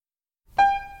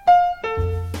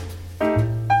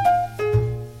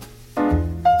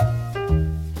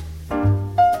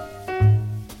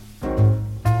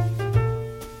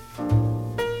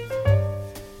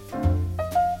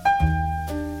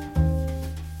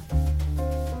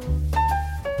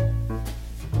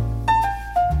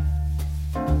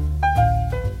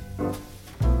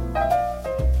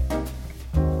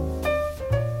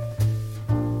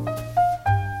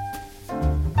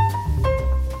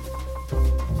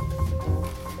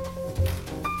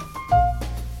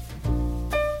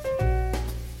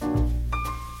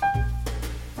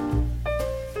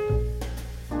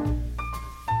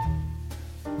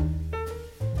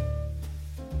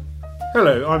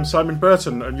Hello, I'm Simon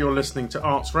Burton and you're listening to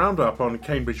Arts Roundup on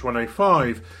Cambridge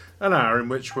 105, an hour in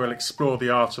which we'll explore the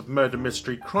art of murder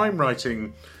mystery crime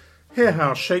writing. Hear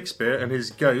how Shakespeare and his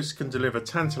ghost can deliver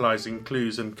tantalising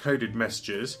clues and coded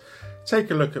messages, take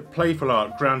a look at playful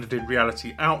art grounded in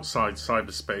reality outside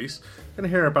cyberspace, and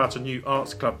hear about a new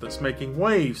arts club that's making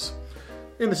waves.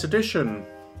 In this edition,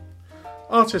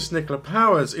 artist Nicola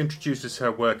Powers introduces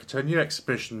her work at her new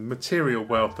exhibition Material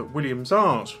Wealth at Williams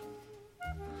Art.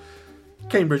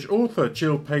 Cambridge author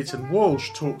Jill Peyton Walsh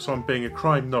talks on being a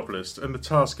crime novelist and the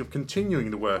task of continuing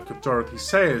the work of Dorothy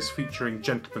Sayers featuring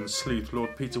gentleman sleuth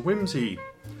Lord Peter Wimsey.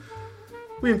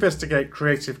 We investigate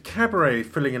creative cabaret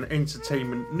filling an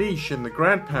entertainment niche in the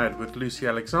GradPad with Lucy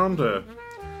Alexander.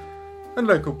 And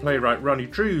local playwright Ronnie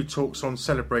Drew talks on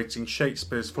celebrating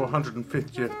Shakespeare's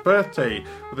 450th birthday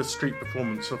with a street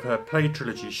performance of her play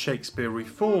trilogy Shakespeare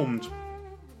Reformed.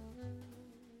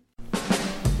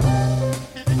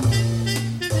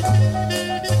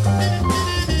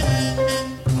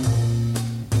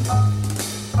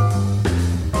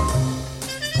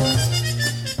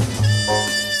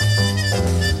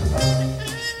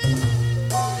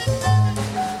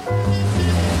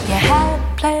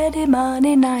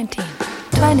 Money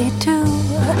 1922.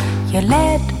 You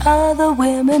let other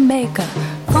women make a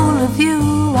fool of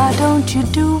you. Why don't you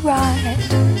do right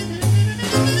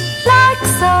like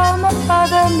some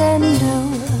other men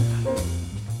do?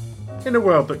 In a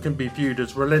world that can be viewed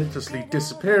as relentlessly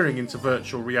disappearing into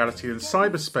virtual reality and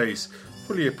cyberspace,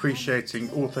 fully appreciating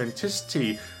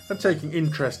authenticity and taking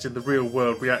interest in the real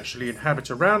world we actually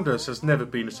inhabit around us has never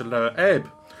been at a lower ebb.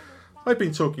 I've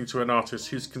been talking to an artist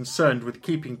who's concerned with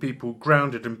keeping people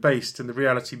grounded and based in the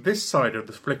reality this side of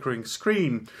the flickering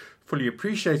screen, fully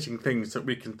appreciating things that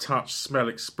we can touch, smell,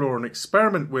 explore and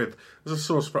experiment with as a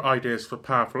source for ideas for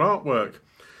powerful artwork.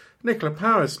 Nicola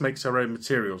Powers makes her own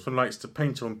materials and likes to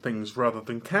paint on things rather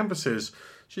than canvases.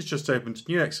 She's just opened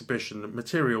a new exhibition at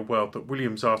Material Wealth at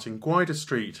Williams Art in Gwydir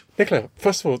Street. Nicola,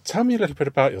 first of all, tell me a little bit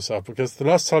about yourself, because the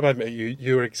last time I met you,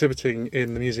 you were exhibiting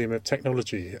in the Museum of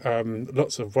Technology.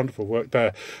 Lots of wonderful work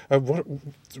there.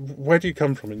 Where do you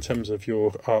come from in terms of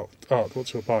your art?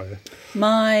 What's your bio?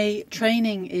 My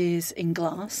training is in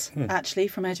glass, actually,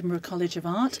 from Edinburgh College of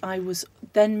Art. I was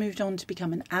then moved on to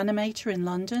become an animator in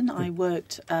London. I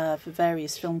worked for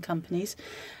various film companies,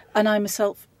 and I'm a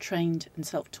self-trained and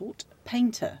self-taught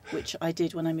painter, which I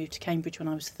did when I moved to Cambridge when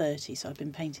I was 30, so I've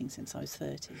been painting since I was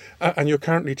 30. And you're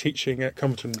currently teaching at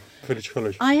Compton Village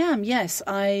College? I am, yes.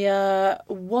 I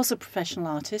was a professional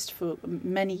artist for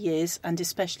many years, and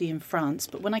especially in France,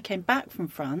 but when I came back from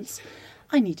France,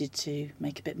 I needed to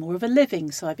make a bit more of a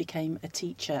living, so I became a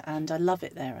teacher, and I love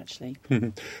it there, actually.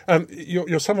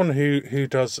 You're someone who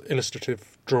does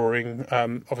illustrative drawing,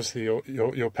 obviously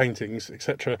your paintings,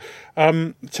 etc.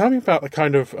 Tell me about the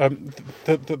kind of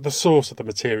the source of the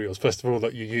materials, first of all,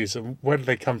 that you use, and where do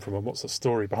they come from, and what's the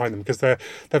story behind them? Because they're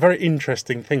very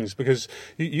interesting things, because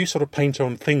you sort of paint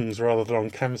on things rather than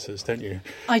on canvases, don't you?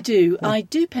 I do. I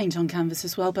do paint on canvas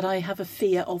as well, but I have a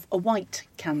fear of a white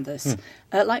canvas,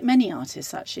 like many artists,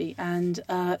 actually, and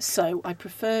so I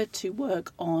prefer to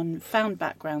work on found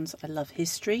backgrounds. I love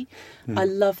history. I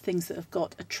love things that have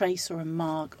got a trace or a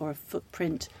mark or a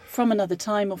footprint from another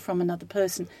time or from another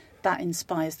person. That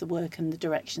inspires the work and the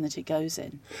direction that it goes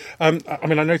in. I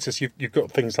mean, I notice you've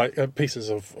got things like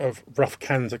pieces of rough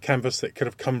cans of canvas that could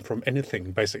have come from anything,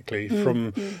 basically,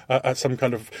 from some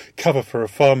kind of cover for a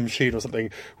farm machine or something,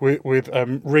 with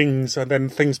rings and then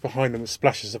things behind them with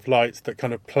splashes of light that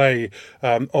kind of play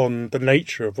on the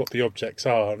nature of what the objects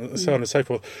are, and so on and so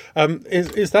forth.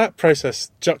 Is that process,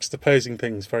 juxtaposing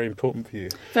things, very important for you?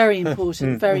 Very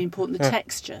important, very important. The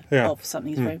texture of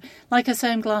something is very... Like I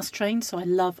say, I'm glass trained, so I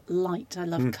love light, I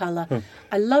love colour,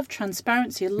 I love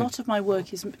transparency. A lot of my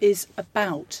work is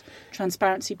about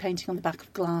transparency, painting on the back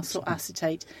of glass or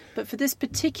acetate, but for this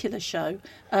particular show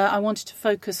I wanted to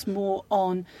focus more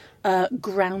on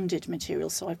grounded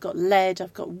materials. So I've got lead,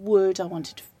 I've got wood, I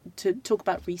wanted to talk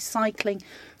about recycling,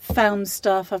 found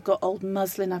stuff. I've got old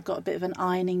muslin, I've got a bit of an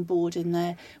ironing board in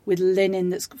there with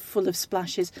linen that's full of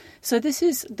splashes. So this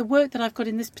is the work that I've got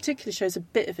in this particular show is a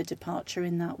bit of a departure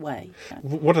in that way.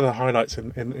 What are the highlights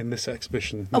in this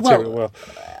exhibition? Well,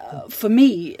 for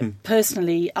me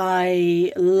personally,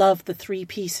 I love the three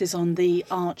pieces on the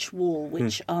arch wall,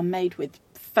 which are made with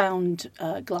found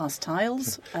glass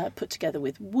tiles put together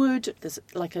with wood. There's,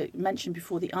 like I mentioned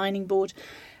before, the ironing board.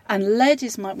 And lead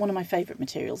is one of my favourite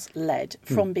materials, lead,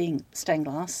 from being stained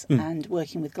glass and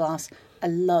working with glass. I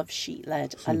love sheet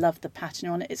lead. I love the pattern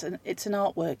on it. It's an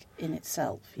artwork in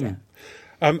itself, yeah.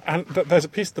 And there's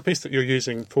the piece that you're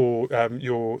using for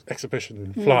your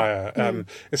exhibition flyer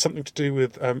is something to do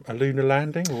with a lunar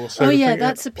landing or so. Oh yeah,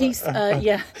 that's a piece.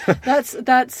 That's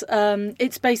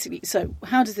it's basically. So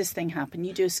how does this thing happen?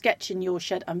 You do a sketch in your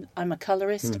shed. I'm a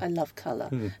colorist. I love color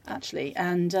actually,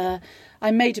 and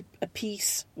I made a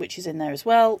piece which is in there as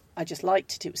well. I just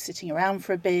liked it. It was sitting around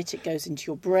for a bit. It goes into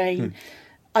your brain.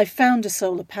 I found a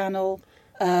solar panel.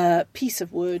 Piece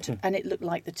of wood, and it looked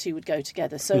like the two would go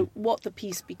together. So what the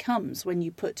piece becomes when you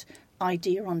put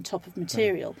idea on top of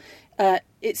material,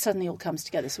 it suddenly all comes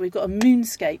together. So we've got a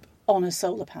moonscape on a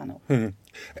solar panel.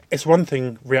 It's one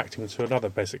thing reacting to another,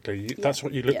 basically. That's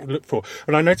what you look for.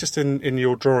 And I noticed in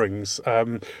your drawings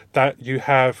that you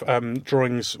have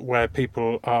drawings where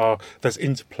there's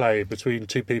interplay between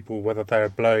two people, whether they're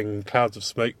blowing clouds of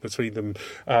smoke between them,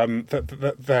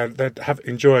 that they're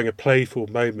enjoying a playful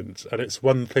moment. And it's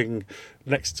one thing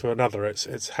next to another.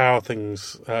 It's how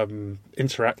things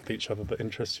interact with each other that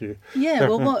interests you. Yeah,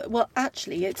 well,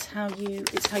 actually, it's how you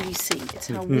see. It's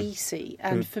how we see.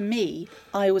 And for me,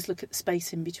 I always look at the space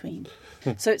in between.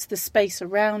 So it's the space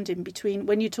around in between.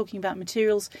 When you're talking about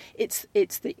materials, it's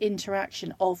the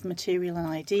interaction of material and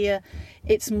idea.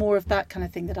 It's more of that kind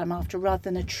of thing that I'm after, rather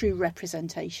than a true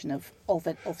representation of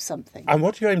something. And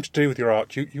what do you aim to do with your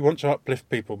art? You want to uplift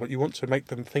people, but you want to make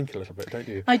them think a little bit, don't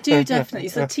you? I do, definitely.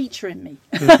 It's the teacher in me.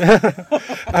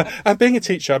 And being a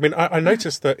teacher, I mean, I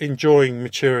noticed that enjoying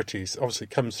maturities obviously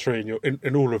comes through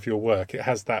in all of your work. It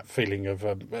has that feeling of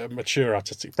a mature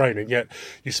artistic brain, and yet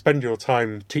you spend your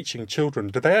time teaching children.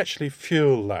 Do they actually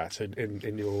fuel that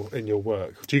in your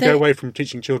work? Do you go away from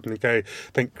teaching children and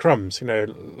think, crumbs,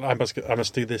 I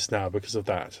must do this now because of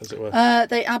that, as it were?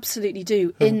 They absolutely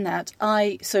do. In that,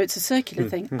 so it's a circular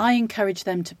thing. I encourage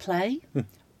them to play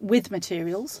with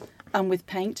materials and with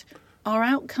paint. Our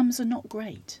outcomes are not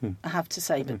great, I have to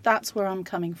say, but that's where I'm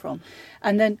coming from.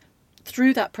 And then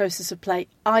through that process of play,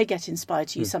 I get inspired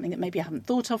to use something that maybe I haven't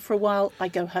thought of for a while. I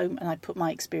go home and I put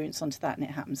my experience onto that, and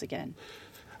it happens again.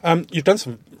 You've done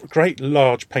some great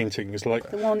large paintings, like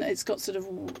the one. It's got sort of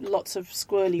lots of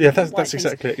squirrely. Yeah, that's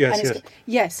exactly it.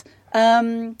 Yes.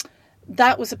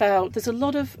 That was about. There's a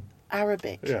lot of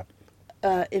Arabic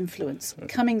influence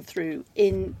coming through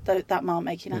in that mark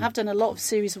making. I have done a lot of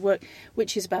series of work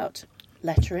which is about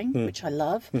lettering, which I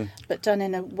love, but done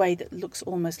in a way that looks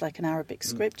almost like an Arabic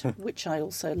script, which I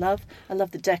also love. I love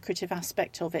the decorative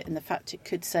aspect of it and the fact it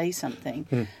could say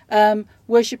something.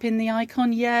 Worshipping the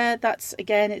icon, that's,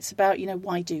 again, it's about,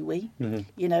 why do we? And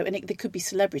there could be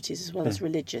celebrities as well as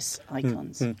religious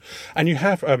icons. And you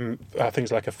have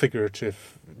things like a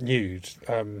figurative nude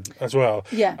as well.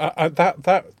 Yeah.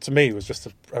 That, to me, was just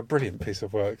a brilliant piece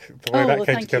of work. The way that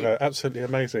came together, absolutely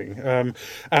amazing.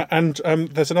 And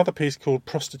there's another piece called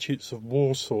Prostitutes of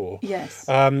Warsaw. Yes.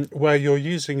 Where you're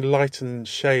using light and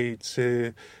shade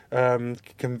to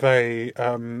convey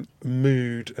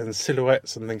mood and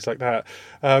silhouettes and things like that.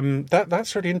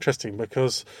 That's really interesting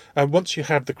because once you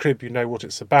have the crib, you know what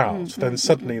it's about. Then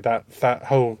suddenly that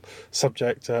whole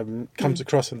subject comes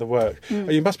across in the work.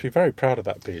 You must be very proud of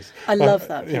that piece. I love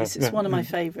that piece. It's one of my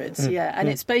favourites. And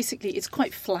it's basically, it's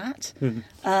quite flat.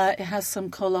 It has some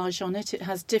collage on it. It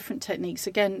has different techniques.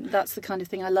 Again, that's the kind of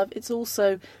thing I love. It's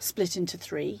also split into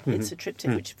three. It's a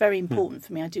triptych, which is very important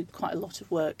for me. I do quite a lot of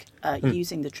work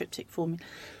using the triptych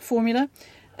formula.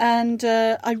 And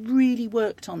I really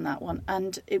worked on that one.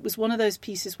 And it was one of those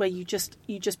pieces where you just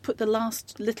put the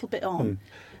last little bit on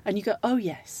and you go, oh,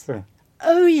 yes.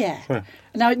 Oh, yeah.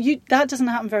 Now, that doesn't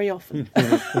happen very often.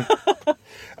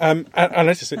 And I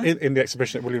noticed in the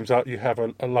exhibition at Williams Art, you have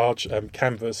a large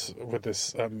canvas with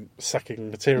this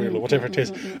sacking material or whatever it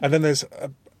is. And then there's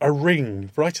a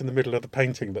ring right in the middle of the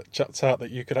painting that juts out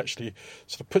that you could actually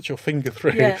sort of put your finger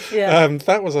through.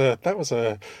 That was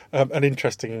an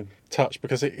interesting touch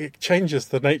because it changes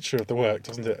the nature of the work,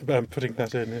 doesn't it? Putting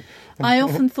that in. I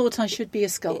often thought I should be a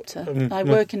sculptor. I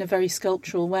work in a very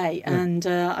sculptural way, and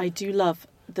I do love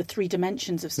the 3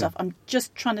 dimensions of stuff. I'm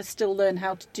just trying to still learn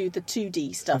how to do the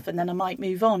 2D stuff, and then I might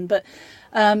move on. But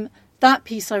that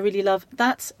piece I really love.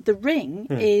 That's the ring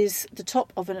is the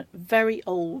top of a very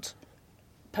old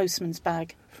postman's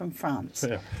bag from France.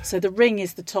 So the ring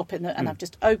is the top and I've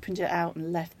just opened it out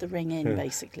and left the ring in.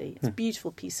 Basically, it's a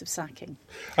beautiful piece of sacking.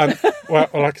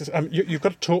 You've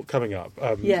got a talk coming up.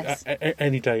 Yes.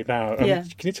 Any day now. Can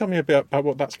you tell me a bit about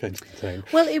what that's going to contain?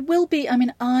 Well, it will be. I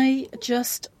mean, I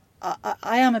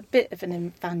am a bit of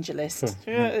an evangelist,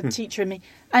 a teacher in me,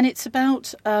 and it's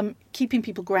about keeping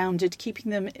people grounded,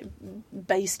 keeping them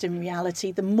based in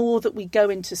reality. The more that we go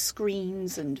into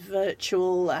screens and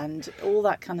virtual and all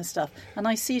that kind of stuff, and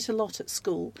I see it a lot at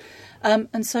school,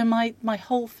 and so my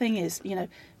whole thing is,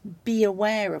 be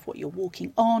aware of what you're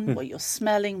walking on, what you're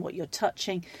smelling, what you're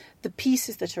touching, the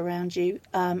pieces that are around you,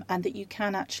 and that you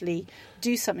can actually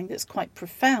do something that's quite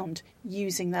profound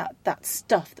using that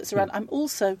stuff that's around. I'm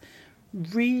also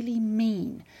really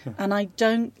mean, and I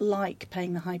don't like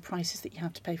paying the high prices that you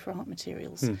have to pay for art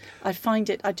materials. I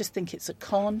just think it's a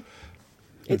con.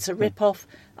 It's a rip-off.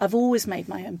 I've always made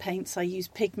my own paints. I use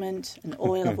pigment and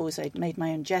oil. I've always made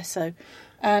my own gesso.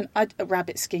 And a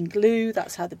rabbit skin glue,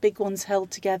 that's how the big ones held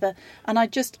together. And I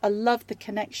love the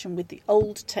connection with the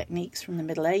old techniques from the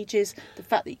Middle Ages, the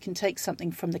fact that you can take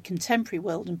something from the contemporary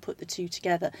world and put the two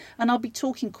together. And I'll be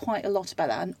talking quite a lot about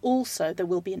that. And also there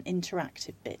will be an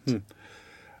interactive bit.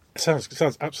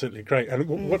 Sounds absolutely great. And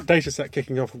what date is that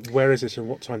kicking off? Where is it and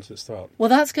what time does it start? Well,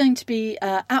 that's going to be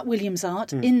at Williams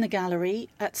Art in the gallery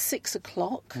at 6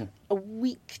 o'clock. A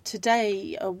week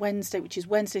today, Wednesday, which is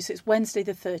Wednesday, so it's Wednesday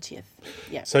the 30th.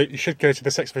 Yeah. So you should go to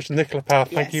this exhibition. Nicola Power,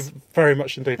 thank you very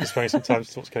much indeed for spending some time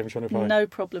to talk to Cambridge 105. No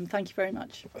problem. Thank you very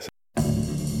much.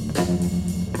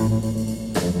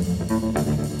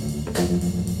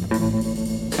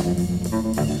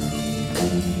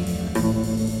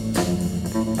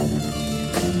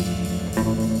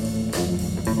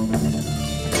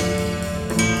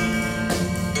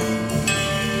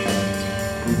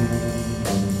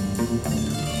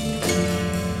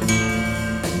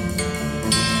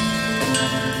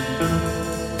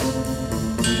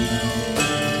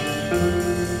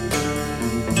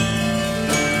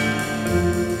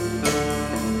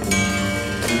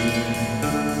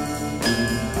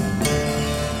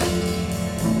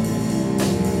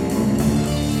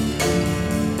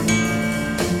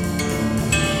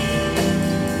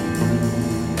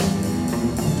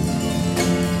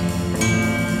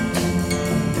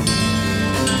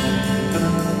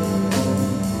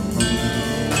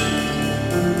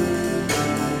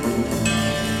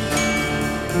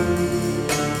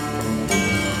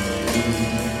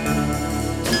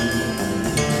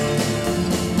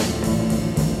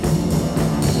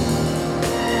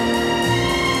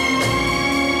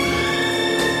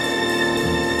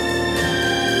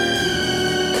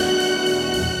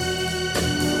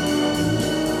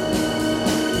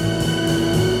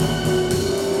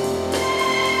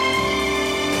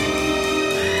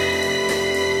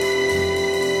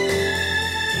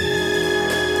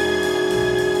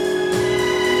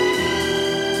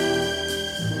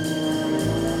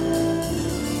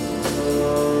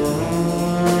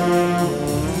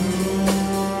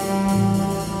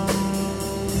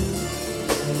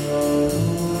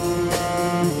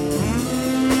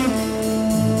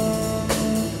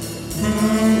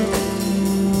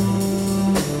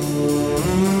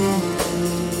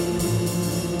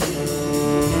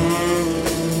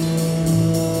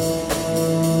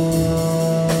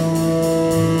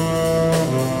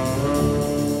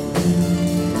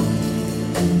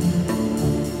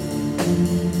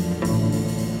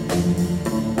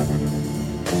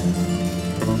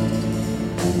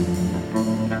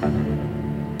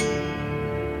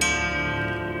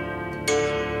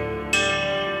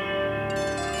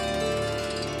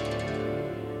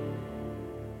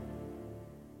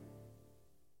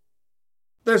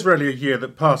 There's rarely a year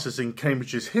that passes in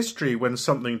Cambridge's history when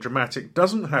something dramatic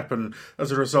doesn't happen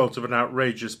as a result of an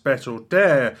outrageous bet or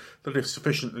dare that, if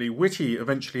sufficiently witty,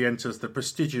 eventually enters the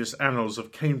prestigious annals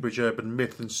of Cambridge urban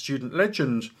myth and student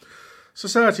legend.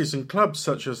 Societies and clubs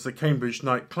such as the Cambridge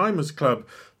Night Climbers Club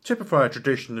typify a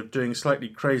tradition of doing slightly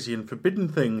crazy and forbidden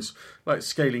things, like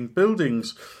scaling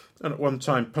buildings, and at one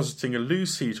time positing a loo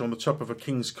seat on the top of a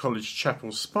King's College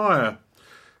chapel spire.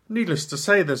 Needless to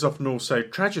say, there's often also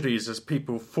tragedies as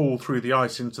people fall through the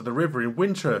ice into the river in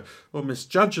winter or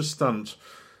misjudge a stunt.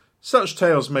 Such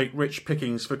tales make rich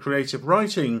pickings for creative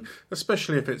writing,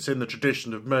 especially if it's in the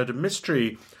tradition of murder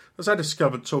mystery, as I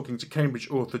discovered talking to Cambridge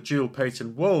author Jill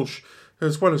Peyton Walsh, who,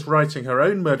 as well as writing her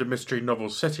own murder mystery novel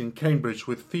set in Cambridge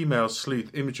with female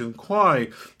sleuth Imogen Quay,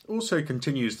 also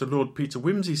continues the Lord Peter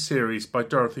Wimsey series by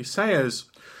Dorothy Sayers.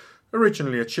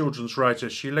 Originally a children's writer,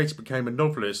 she later became a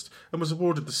novelist and was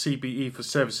awarded the CBE for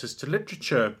services to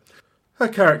literature. Her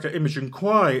character Imogen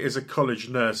Quay is a college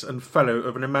nurse and fellow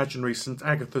of an imaginary St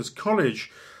Agatha's College.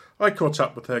 I caught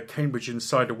up with her Cambridge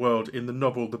insider world in the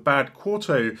novel The Bad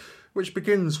Quarto, which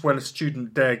begins when a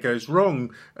student dare goes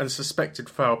wrong and suspected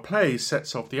foul play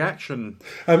sets off the action.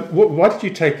 Why did you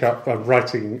take up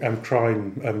writing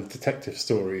crime detective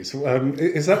stories?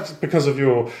 Is that because of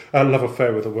your love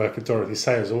affair with the work of Dorothy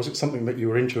Sayers, or was it something that you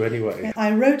were into anyway?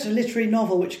 I wrote a literary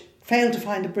novel which failed to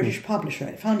find a British publisher.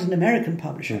 It found an American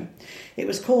publisher. It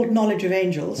was called Knowledge of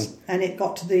Angels, and it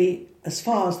got to as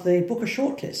far as the Booker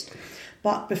shortlist.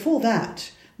 But before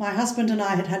that, my husband and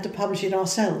I had to publish it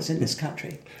ourselves in this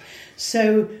country.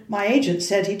 So my agent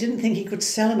said he didn't think he could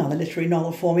sell another literary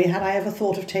novel for me had I ever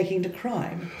thought of taking to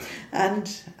crime.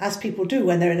 And as people do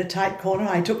when they're in a tight corner,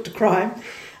 I took to crime.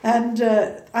 And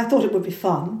I thought it would be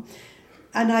fun.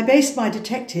 And I based my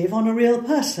detective on a real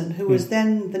person who was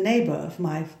then the neighbour of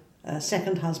my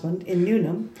second husband in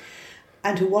Newnham,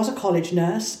 and who was a college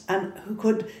nurse and who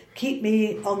could keep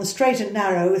me on the straight and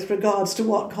narrow with regards to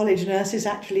what college nurses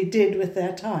actually did with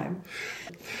their time.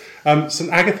 St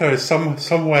Agatha is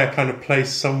somewhere kind of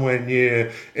placed somewhere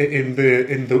near in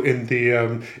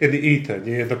the ether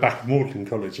near the back of Magdalen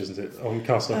College, isn't it, on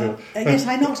Castle Hill? Yes,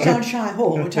 I knocked down Shire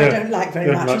Hall, which I don't like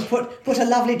very much, and put a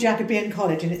lovely Jacobean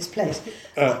college in its place.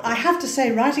 I have to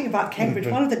say, writing about Cambridge,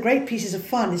 one of the great pieces of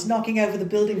fun is knocking over the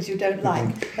buildings you don't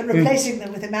like and replacing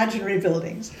them with imaginary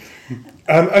buildings.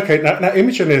 Okay, now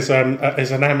Imogen is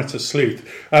an amateur sleuth.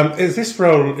 This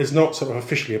role is not sort of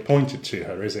officially appointed to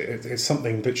her, is it? It's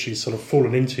something that she's sort of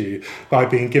fallen into by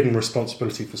being given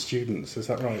responsibility for students. Is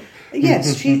that right?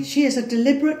 Yes, she is a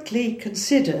deliberately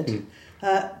considered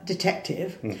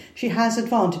detective. She has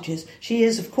advantages. She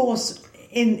is, of course,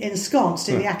 ensconced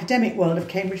in the academic world of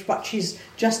Cambridge, but she's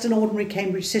just an ordinary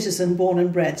Cambridge citizen, born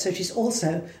and bred. So she's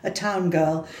also a town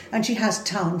girl, and she has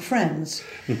town friends.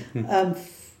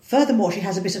 Furthermore, she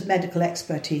has a bit of medical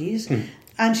expertise,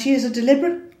 and she is a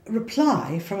deliberate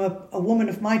reply from a woman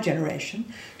of my generation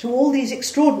to all these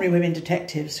extraordinary women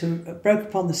detectives who broke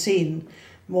upon the scene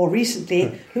more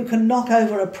recently, who can knock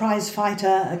over a prize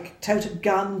fighter, tote a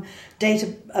gun, date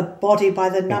a body by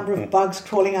the number of bugs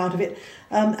crawling out of it,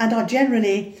 and are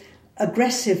generally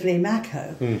aggressively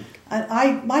macho.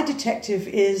 And my detective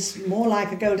is more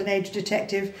like a golden age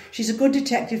detective. She's a good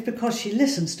detective because she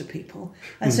listens to people,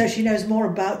 and so she knows more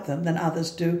about them than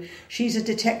others do. She's a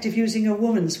detective using a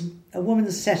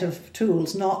woman's set of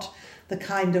tools, not the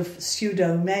kind of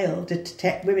pseudo-male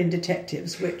women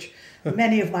detectives which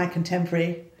many of my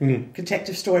contemporary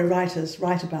detective story writers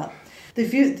write about.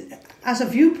 As a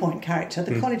viewpoint character,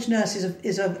 the college nurse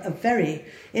is a very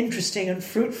interesting and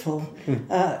fruitful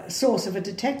source of a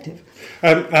detective.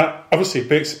 Obviously,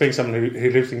 being someone who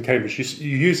lives in Cambridge,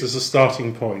 you use as a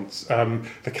starting point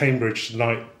the Cambridge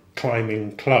Night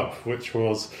Climbing Club, which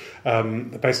was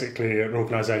basically an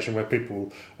organisation where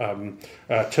people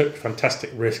took fantastic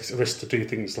risks to do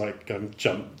things like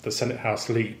jump the Senate House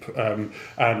leap, and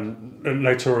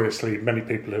notoriously many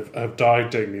people have died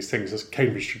doing these things as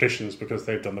Cambridge traditions because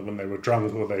they've done them when they were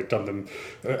drunk, or they've done them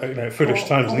at foolish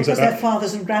times and things like that. Because their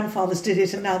fathers and grandfathers did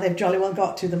it and now they've jolly well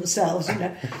got to themselves, you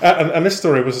know. And this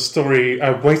story was a story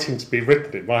waiting to be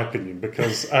written, in my opinion,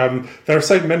 because there are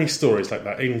so many stories like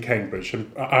that in Cambridge,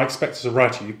 and I expect as a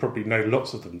writer you probably know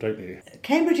lots of them, don't you?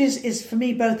 Cambridge is for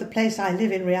me both the place I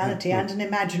live in reality and an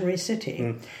imaginary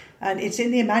city. And it's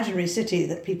in the imaginary city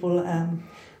that people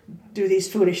do these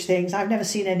foolish things. I've never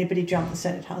seen anybody jump the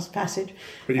Senate House passage.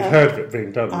 But you've heard of it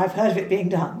being done. I've heard of it being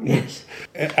done, yes.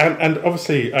 And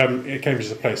obviously Cambridge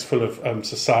is a place full of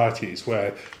societies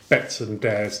where bets and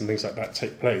dares and things like that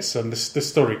take place. And this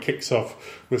story kicks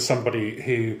off with somebody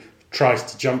who tries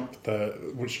to jump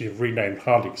which you've renamed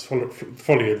Harley's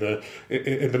Folly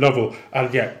in the novel,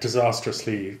 and yet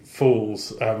disastrously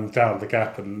falls down the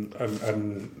gap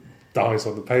and dies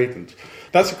on the pavement.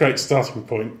 That's a great starting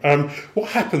point.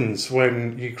 What happens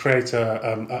when you create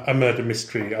a murder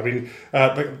mystery? I mean,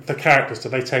 the characters, do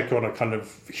they take on a kind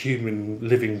of human,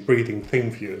 living, breathing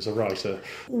thing for you as a writer?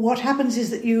 What happens is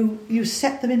that you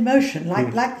set them in motion,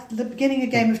 like the beginning of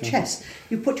a game of chess.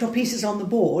 You put your pieces on the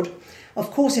board. Of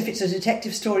course, if it's a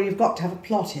detective story, you've got to have a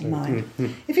plot in mind.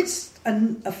 If it's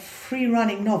a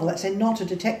free-running novel, let's say not a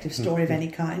detective story of any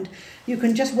kind, you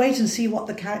can just wait and see what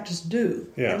the characters do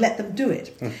and let them do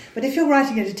it. But if you're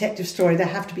writing a detective story, there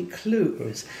have to be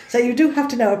clues. So you do have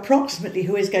to know approximately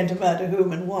who is going to murder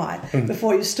whom and why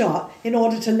before you start, in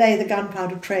order to lay the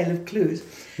gunpowder trail of clues.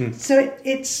 So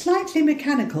it's slightly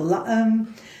mechanical,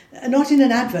 not in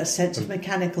an adverse sense of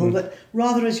mechanical, but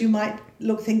rather as you might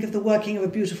think of the working of a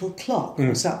beautiful clock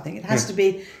or something. It has to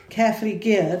be carefully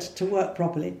geared to work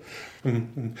properly.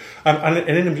 And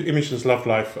in Imogen's love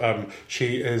life,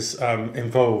 she is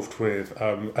involved with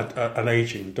an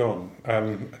ageing Don.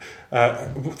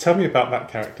 Tell me about that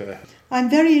character. I'm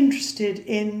very interested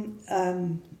in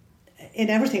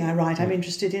everything I write. I'm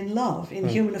interested in love, in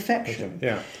human affection. Okay.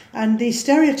 Yeah. And the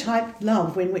stereotyped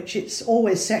love in which it's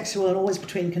always sexual and always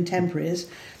between contemporaries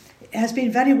has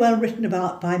been very well written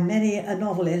about by many a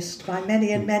novelist, by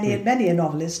many and many and many a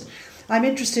novelist. I'm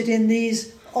interested in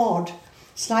these odd,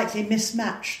 slightly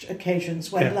mismatched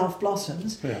occasions when love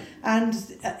blossoms. Yeah. And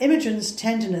Imogen's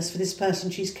tenderness for this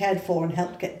person she's cared for and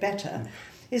helped get better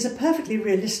is a perfectly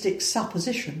realistic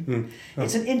supposition.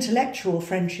 It's an intellectual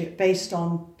friendship based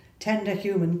on tender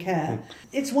human care.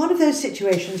 It's one of those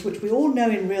situations which we all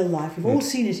know in real life. We've all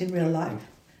seen it in real life.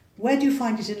 Where do you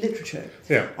find it in literature?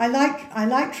 Yeah. I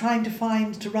like trying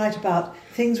to write about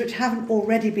things which haven't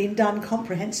already been done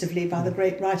comprehensively by the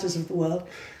great writers of the world.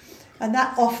 And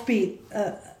that offbeat,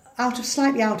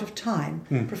 slightly out of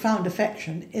time, profound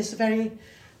affection is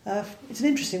it's an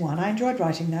interesting one. I enjoyed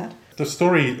writing that. The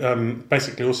story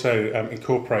basically also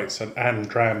incorporates an Anne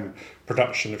Dram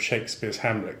production of Shakespeare's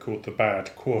Hamlet called The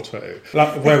Bad Quarto,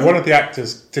 where one of the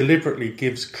actors deliberately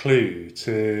gives clue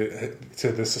to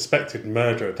the suspected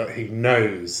murderer that he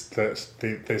knows that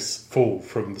this fall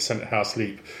from the Senate House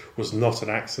leap was not an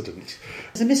accident.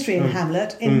 There's a mystery in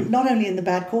Hamlet, not only in the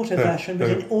Bad Quarto version, but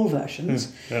in all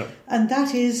versions. And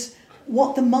that is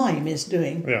what the mime is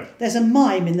doing. There's a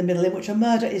mime in the middle in which a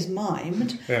murder is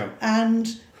mimed,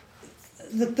 and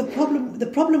the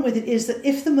problem with it is that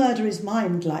if the murder is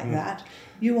mimed like that,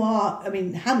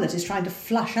 Hamlet is trying to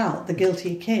flush out the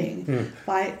guilty king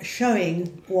by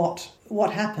showing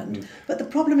what happened. But the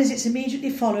problem is it's immediately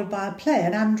followed by a play,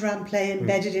 an Anne Dram play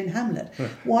embedded in Hamlet.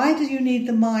 Why do you need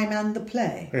the mime and the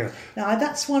play? Now,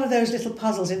 that's one of those little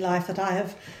puzzles in life that I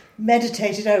have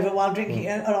meditated over while drinking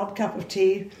an odd cup of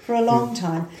tea for a long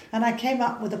time, and I came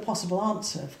up with a possible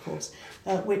answer, of course,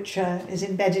 which is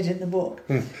embedded in the book.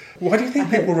 Why do you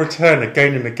think people return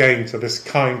again and again to this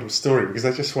kind of story? Because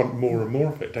they just want more and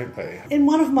more of it, don't they? In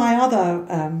one of my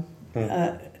other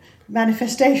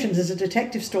manifestations as a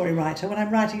detective story writer, when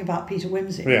I'm writing about Peter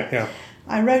Wimsey,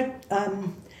 I wrote...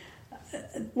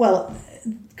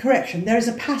 correction, there is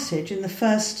a passage in the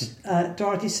first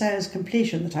Dorothy Sayers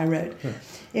completion that I wrote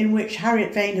in which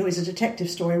Harriet Vane, who is a detective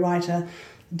story writer,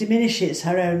 diminishes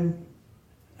her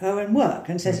own work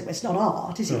and says, it's not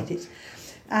art, is it?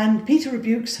 And Peter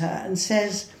rebukes her and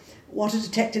says, what a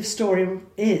detective story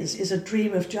is a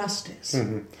dream of justice.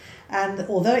 And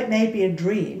although it may be a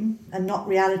dream and not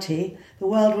reality, the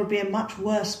world would be a much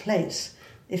worse place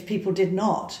if people did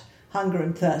not hunger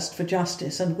and thirst for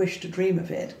justice and wish to dream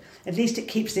of it. At least it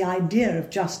keeps the idea of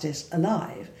justice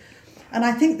alive. And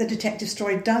I think the detective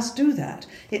story does do that.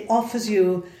 It offers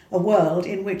you a world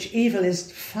in which evil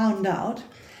is found out.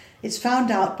 It's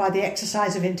found out by the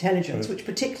exercise of intelligence, which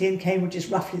particularly in Cambridge is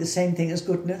roughly the same thing as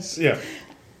goodness.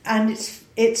 And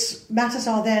its matters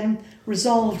are then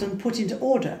resolved and put into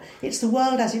order. It's the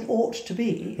world as it ought to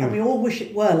be, and we all wish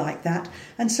it were like that.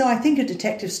 And so I think a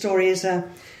detective story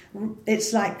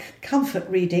it's like comfort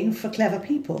reading for clever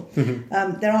people.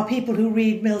 There are people who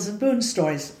read Mills and Boon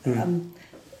stories,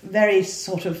 very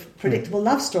sort of predictable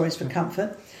love stories for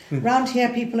comfort. Round here,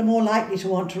 people are more likely to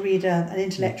want to read an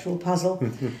intellectual puzzle,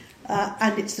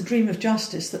 and it's the dream of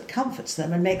justice that comforts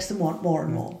them and makes them want more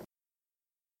and more.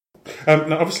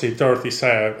 Now, obviously, Dorothy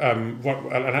Sayer, an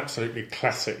absolutely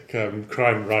classic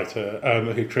crime writer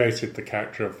who created the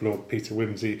character of Lord Peter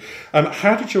Wimsey.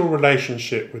 How did your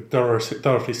relationship with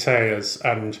Dorothy Sayers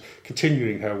and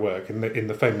continuing her work in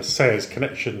the famous Sayers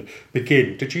connection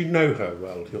begin? Did you know her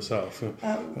well yourself?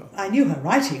 I knew her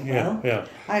writing well.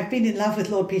 I've been in love with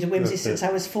Lord Peter Wimsey since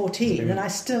I was 14, and I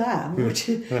still am, which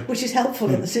is helpful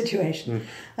in the situation.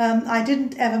 I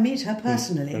didn't ever meet her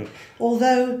personally,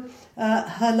 although...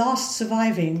 her last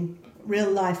surviving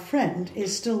real-life friend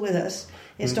is still with us,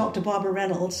 is Dr. Barbara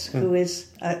Reynolds, who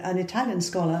is an Italian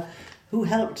scholar who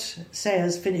helped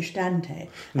Sayers finish Dante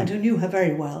and who knew her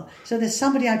very well. So there's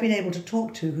somebody I've been able to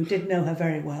talk to who did know her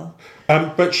very well.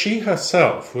 But she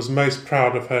herself was most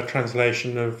proud of her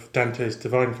translation of Dante's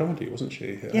Divine Comedy, wasn't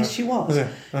she? Yes, she was.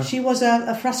 She was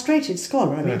a frustrated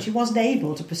scholar. I mean, she wasn't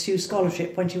able to pursue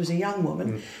scholarship when she was a young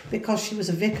woman because she was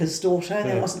a vicar's daughter and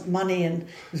there wasn't money, and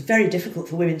it was very difficult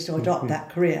for women to adopt that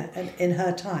career in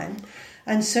her time.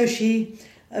 And so she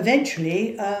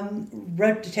eventually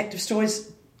wrote detective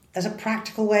stories as a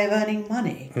practical way of earning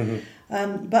money.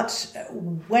 But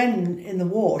when, in the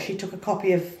war, she took a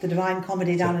copy of the Divine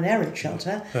Comedy down an Errant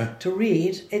shelter to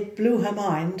read, it blew her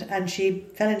mind, and she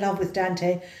fell in love with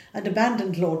Dante and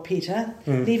abandoned Lord Peter,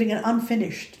 leaving an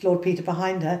unfinished Lord Peter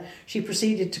behind her. She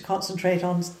proceeded to concentrate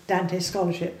on Dante's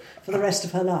scholarship for the rest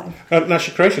of her life. Now,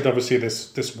 she created, obviously,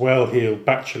 this well-heeled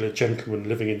bachelor gentleman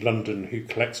living in London who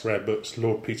collects rare books,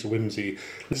 Lord Peter Wimsey.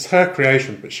 It's her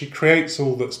creation, but she creates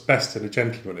all that's best in a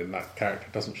gentleman in that character,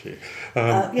 doesn't she?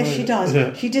 Yes, she does.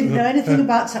 She didn't know anything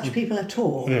about such people at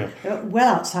all,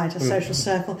 well outside her social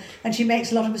circle, and she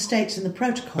makes a lot of mistakes in the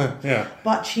protocol.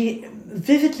 But she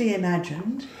vividly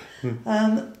imagined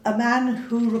a man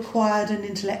who required an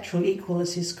intellectual equal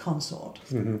as his consort.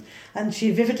 And she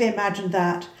vividly imagined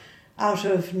that out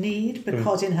of need,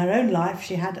 because in her own life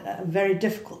she had a very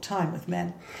difficult time with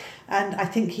men. And I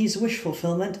think he's wish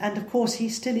fulfillment, and of course he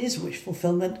still is wish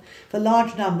fulfillment for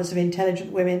large numbers of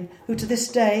intelligent women who to this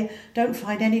day don't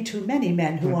find any too many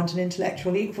men who want an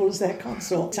intellectual equal as their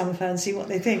consort. Some of her and see what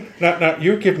they think. Now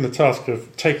you were given the task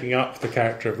of taking up the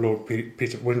character of Lord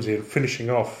Peter Wimsey and finishing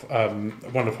off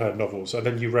one of her novels, and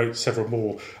then you wrote several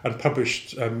more and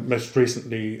published most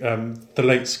recently The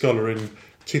Late Scholar in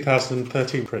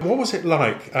 2013. What was it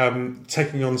like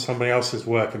taking on somebody else's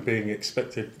work and being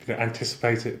expected,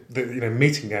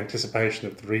 meeting the anticipation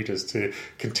of the readers to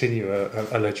continue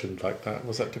a legend like that?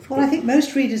 Was that difficult? Well, I think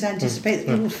most readers anticipate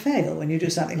that you will fail when you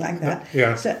do something like that.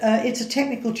 Yeah. So it's a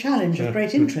technical challenge of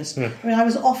great interest. Yeah. I mean, I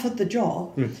was offered the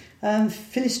job.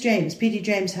 Phyllis James, P.D.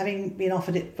 James, having been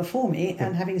offered it before me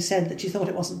and having said that she thought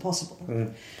it wasn't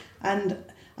possible. And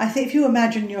I think if you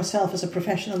imagine yourself as a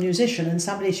professional musician and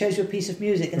somebody shows you a piece of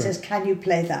music and says, can you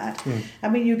play that? I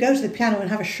mean, you go to the piano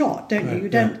and have a shot, don't you? You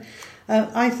don't.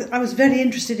 I was very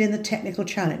interested in the technical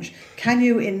challenge. Can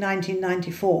you, in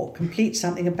 1994, complete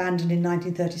something abandoned in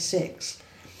 1936?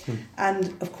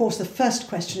 And, of course, the first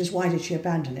question is, why did she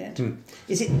abandon it?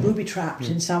 Is it booby-trapped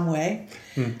in some way?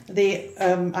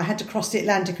 I had to cross the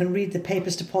Atlantic and read the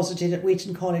papers deposited at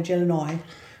Wheaton College, Illinois,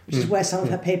 which is where some of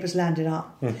her papers landed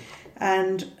up.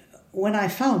 And when I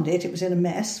found it, it was in a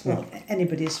mess. Well,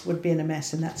 anybody's would be in a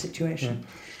mess in that situation.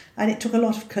 And it took a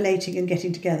lot of collating and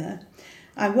getting together.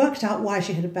 I worked out why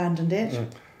she had abandoned it,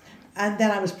 and then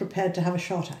I was prepared to have a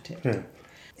shot at it.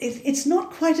 It's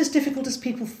not quite as difficult as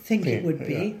people think it would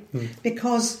be,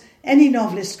 because any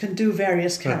novelist can do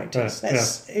various characters.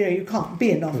 You can't be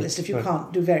a novelist if you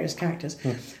can't do various characters.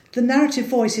 The narrative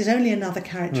voice is only another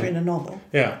character in a novel.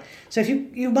 So if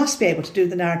you must be able to do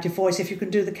the narrative voice if you can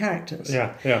do the characters.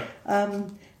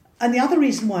 And the other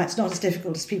reason why it's not as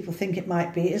difficult as people think it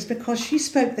might be is because she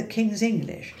spoke the King's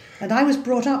English. And I was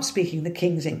brought up speaking the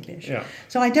King's English.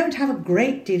 So I don't have a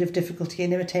great deal of difficulty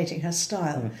in imitating her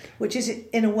style, which is,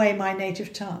 in a way, my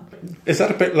native tongue. Is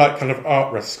that a bit like kind of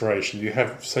art restoration? You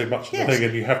have so much of the thing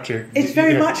and you have to... It's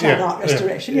very much like art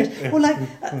restoration, yes. Or like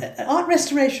art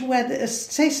restoration where,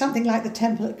 say something like the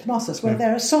Temple at Knossos, where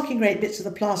there are shocking great bits of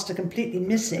the plaster completely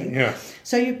missing.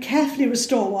 So you carefully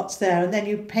restore what's there and then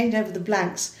you paint over the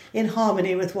blanks in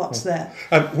harmony with what's there.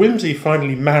 Wimsey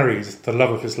finally marries the love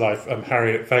of his life,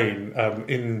 Harriet Vane,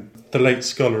 in The Late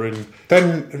Scholar, and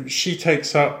then she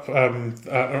takes up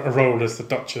a role as the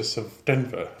Duchess of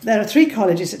Denver. There are 3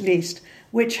 colleges at least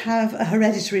which have a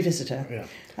hereditary visitor,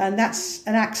 and that's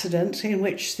an accident in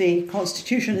which the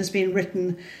Constitution has been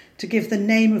written to give the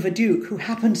name of a duke who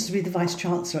happens to be the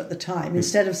Vice-Chancellor at the time,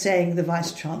 instead of saying the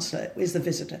Vice-Chancellor is the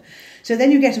visitor. So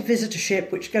then you get a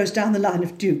visitorship which goes down the line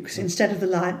of dukes instead of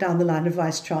down the line of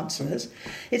Vice-Chancellors.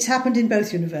 It's happened in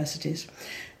both universities.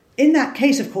 In that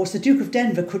case, of course, the Duke of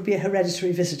Denver could be a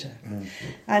hereditary visitor.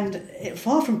 And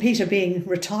far from Peter being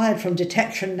retired from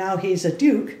detection, now he's a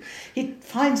duke, he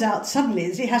finds out suddenly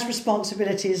that he has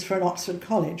responsibilities for an Oxford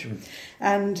college.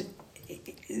 And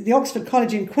the Oxford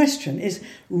College in question is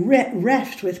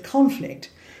reft with conflict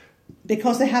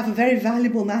because they have a very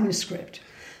valuable manuscript,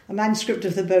 a manuscript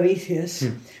of the Boethius,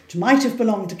 which might have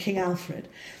belonged to King Alfred.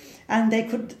 And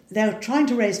they're trying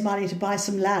to raise money to buy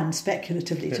some land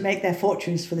speculatively to make their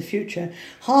fortunes for the future.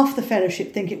 Half the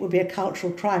fellowship think it would be a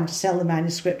cultural crime to sell the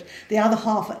manuscript. The other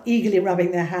half are eagerly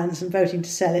rubbing their hands and voting to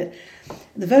sell it.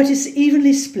 The vote is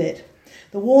evenly split.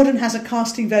 The warden has a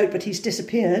casting vote, but he's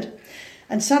disappeared.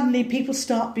 And suddenly people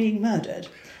start being murdered.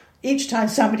 Each time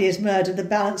somebody is murdered, the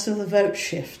balance of the vote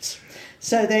shifts.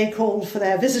 So they call for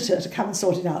their visitor to come and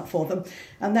sort it out for them.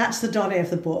 And that's the Donny of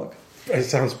the book. It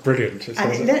sounds brilliant.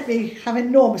 It let me have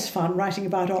enormous fun writing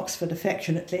about Oxford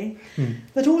affectionately,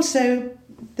 but also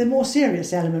the more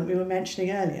serious element we were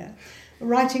mentioning earlier,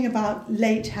 writing about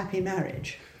late happy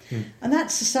marriage. And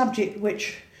that's a subject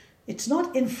which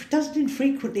doesn't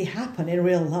infrequently happen in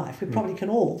real life. We probably can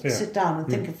all sit down and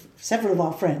think of several of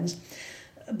our friends.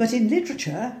 But in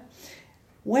literature,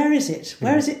 where is it?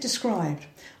 Where is it described?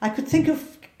 I could think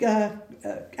of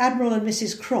Admiral and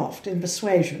Mrs. Croft in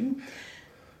Persuasion,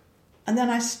 and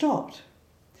then I stopped.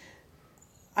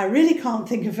 I really can't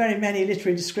think of very many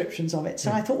literary descriptions of it,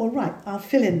 so I thought, well, right, I'll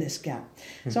fill in this gap.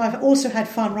 So I've also had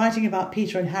fun writing about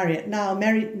Peter and Harriet, now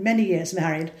many years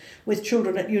married, with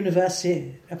children at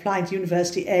university, applying to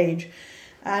university age,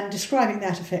 and describing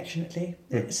that affectionately.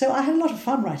 So I had a lot of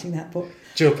fun writing that book.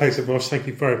 Jill Payson-Walsh, thank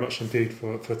you very much indeed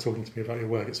for talking to me about your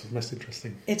work. It's most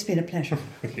interesting. It's been a pleasure.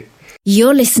 Thank you.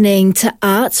 You're listening to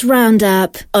Arts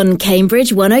Roundup on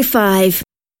Cambridge 105.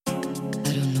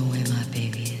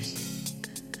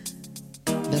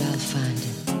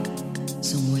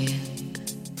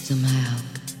 Somehow.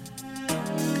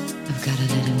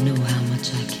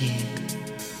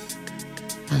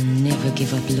 I'll never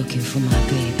give up looking for my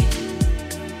baby.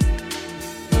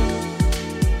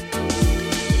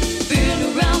 Been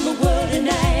around the world and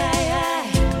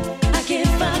I can't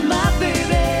find my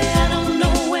baby. I don't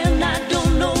know when, I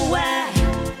don't know why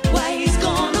he's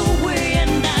gone away,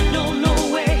 and I don't know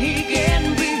where he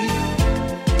can be,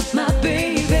 my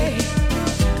baby.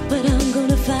 But I'm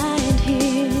gonna find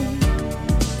him.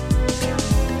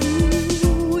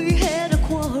 Ooh, we had a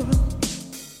quarrel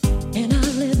and I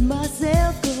let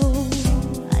myself go.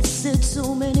 I said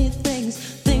so many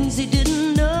things he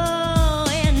didn't know,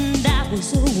 and I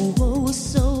was oh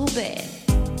so bad.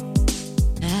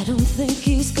 I don't think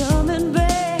he's coming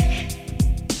back.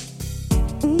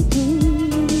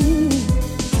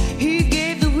 He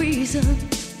gave the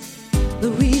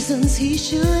reasons he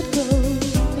should go,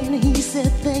 and he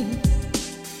said things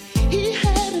he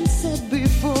hadn't said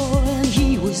before, and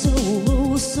he was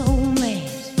oh so mad.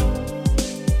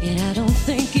 And I don't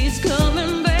think he's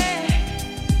coming back,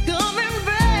 coming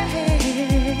back.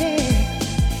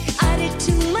 I did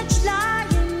too much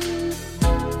lying,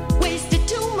 wasted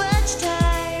too much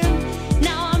time.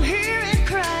 Now I'm here and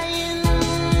crying.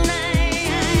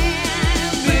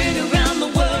 I've been around the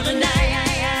world and I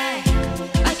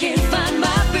can't find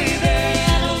my baby.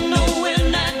 I don't know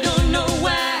when, I don't know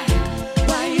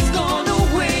why he's gone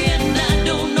away, and I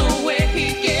don't know where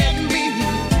he can be,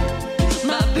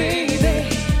 my baby.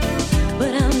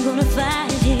 But I'm gonna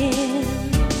find him.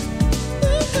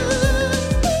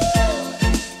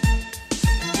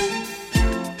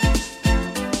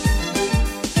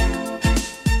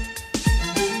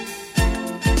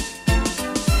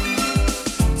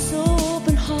 So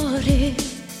open-hearted,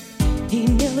 he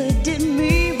never did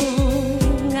me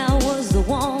wrong. I was the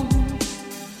one,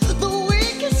 the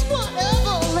weakest one of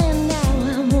all, and now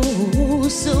I'm oh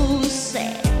so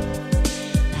sad.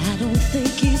 I don't think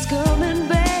he's coming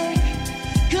back,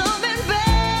 coming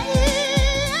back.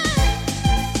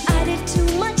 I did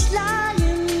too much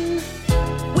lying,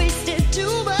 wasted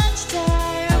too much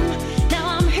time. Now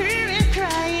I'm here and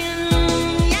crying.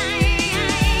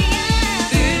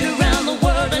 Been around the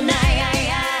world and I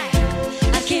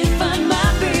can't find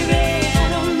my baby. I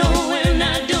don't know and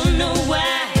I don't know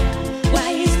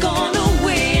why he's gone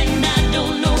away, and I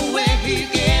don't know where he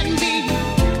can be,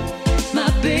 my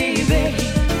baby.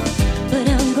 But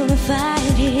I'm gonna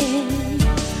find him.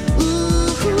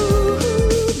 Ooh,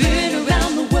 been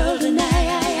around the world and I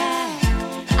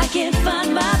can't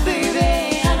find my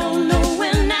baby. I don't know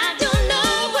and I don't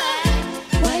know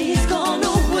why he's gone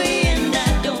away, and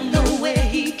I don't know where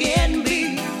he can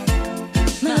be,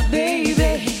 my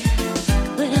baby.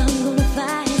 But I'm gonna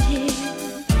find him.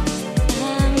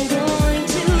 I'm going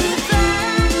to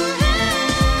find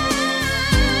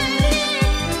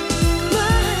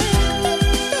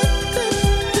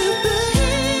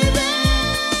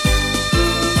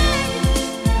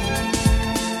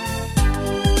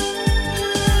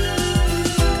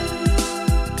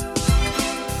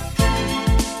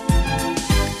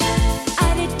I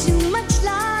did too much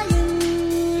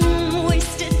lying,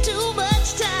 wasted too much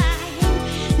time.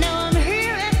 Now I'm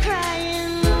here and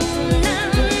crying.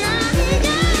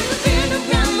 Been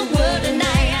around the world and I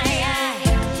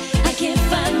can't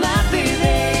find my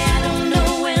baby. I don't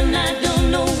know and I don't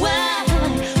know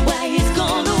why he's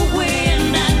gone away,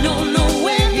 and I don't know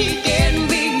where he can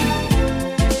be,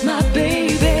 my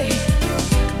baby.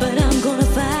 But I'm gonna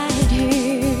find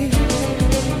him.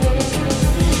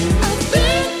 I've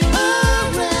been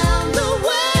around the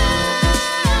world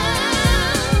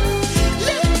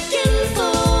looking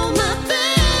for my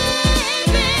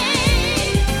baby.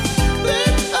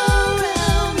 Been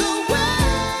around the world,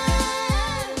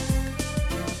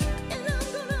 and I'm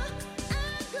gonna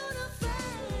find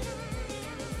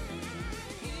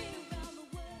him.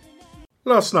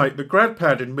 Last night, the Grad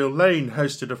Pad in Mill Lane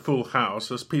hosted a full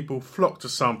house as people flocked to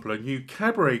sample a new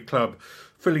cabaret club,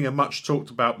 filling a much talked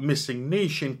about missing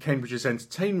niche in Cambridge's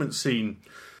entertainment scene.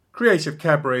 Creative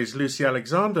Cabaret's Lucy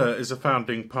Alexander is a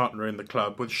founding partner in the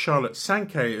club with Charlotte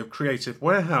Sankey of Creative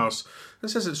Warehouse, and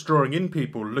says it's drawing in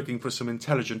people looking for some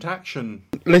intelligent action.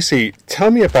 Lucy, tell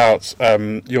me about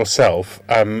yourself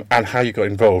and how you got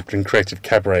involved in Creative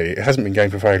Cabaret. It hasn't been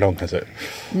going for very long, has it?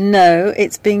 No,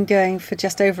 it's been going for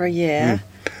just over a year,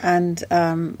 and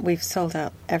we've sold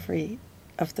out every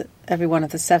one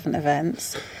of the 7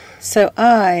 events. So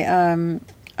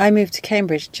I moved to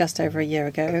Cambridge just over a year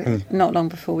ago, not long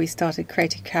before we started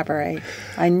Creative Cabaret.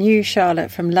 I knew Charlotte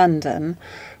from London,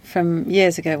 from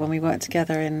years ago when we worked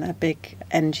together in a big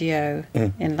NGO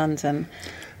in London.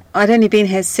 I'd only been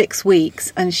here 6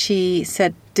 weeks, and she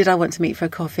said, did I want to meet for a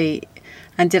coffee,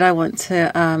 and did I want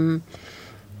to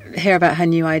hear about her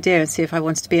new idea and see if I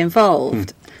wanted to be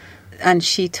involved. and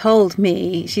she told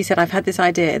me, she said, I've had this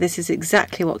idea. This is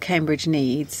exactly what Cambridge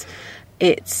needs.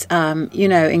 It's,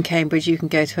 in Cambridge you can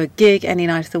go to a gig any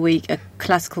night of the week, a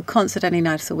classical concert any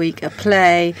night of the week, a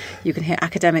play, you can hear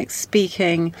academics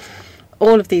speaking,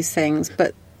 all of these things,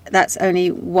 but that's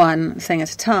only one thing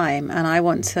at a time. And I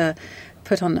want to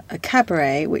put on a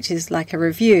cabaret, which is like a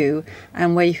review,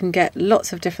 and where you can get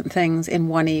lots of different things in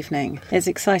one evening. It's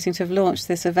exciting to have launched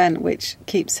this event, which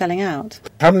keeps selling out.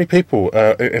 How many people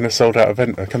in a sold-out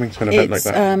event are coming to an event like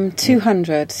that? It's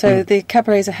 200. So the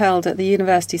cabarets are held at the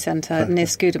University Centre near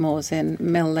Scudamores in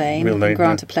Mill Lane,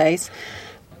 Granta Place.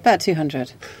 About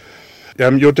 200.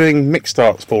 You're doing mixed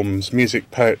arts forms, music,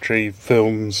 poetry,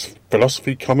 films,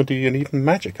 philosophy, comedy, and even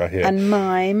magic, I hear. And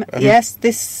mime. Yes,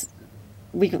 this...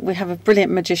 We have a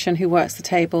brilliant magician who works the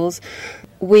tables.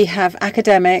 We have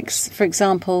academics. For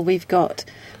example, we've got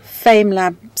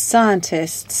FameLab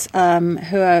scientists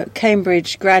who are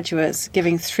Cambridge graduates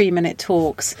giving 3-minute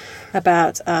talks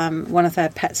about one of their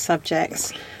pet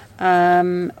subjects.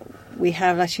 We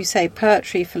have, as you say,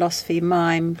 poetry, philosophy,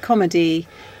 mime, comedy,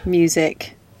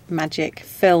 music, magic,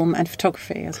 film and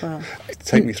photography as well.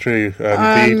 Take me through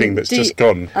the evening that's just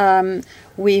gone.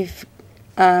 We've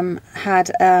had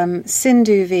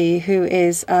Sindhu V, who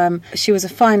is she was a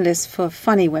finalist for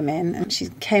Funny Women, and she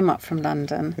came up from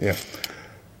London. Yeah.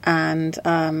 And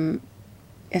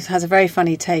it has a very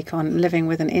funny take on living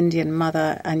with an Indian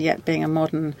mother and yet being a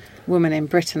modern woman in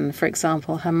Britain. For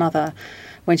example, her mother,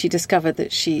 when she discovered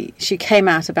that she came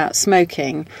out about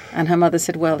smoking, and her mother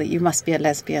said, well, you must be a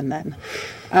lesbian then.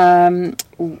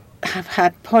 Have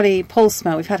had Polly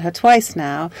Polsma, we've had her twice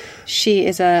now. She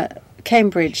is a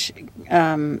Cambridge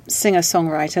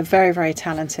singer-songwriter, very, very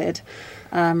talented,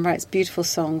 writes beautiful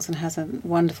songs and has a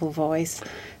wonderful voice.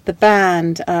 The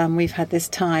band we've had this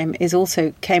time is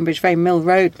also Cambridge, very Mill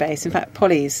Road based. In fact,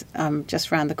 Polly's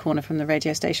just round the corner from the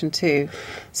radio station too.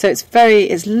 So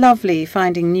it's lovely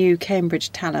finding new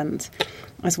Cambridge talent,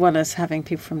 as well as having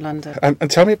people from London. And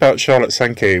tell me about Charlotte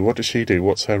Sankey. What does she do?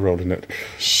 What's her role in it?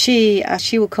 She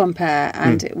will compare,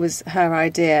 and it was her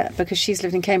idea because she's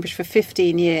lived in Cambridge for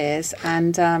 15 years.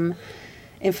 And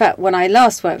in fact, when I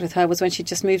last worked with her was when she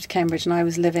just moved to Cambridge, and I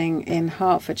was living in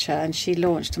Hertfordshire, and she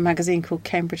launched a magazine called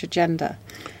Cambridge Agenda.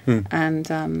 And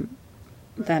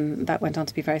then that went on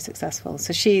to be very successful.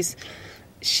 So she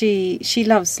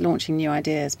loves launching new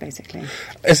ideas, basically.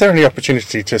 Is there any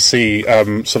opportunity to see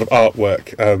sort of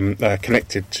artwork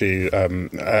connected to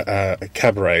a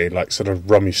cabaret, like sort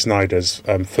of Romy Snyder's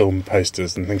film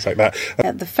posters and things like that?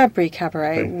 At the February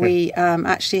Cabaret, we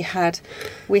actually have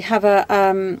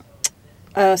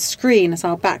a screen as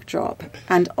our backdrop,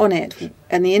 and on it,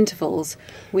 in the intervals,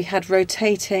 we had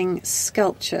rotating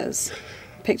sculptures.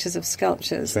 Pictures of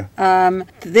sculptures. Yeah.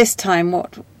 This time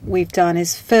what we've done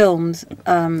is filmed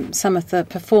some of the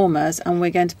performers, and we're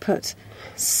going to put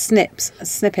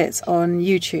snippets on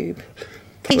YouTube.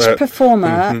 Each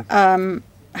performer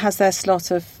has their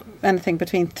slot of anything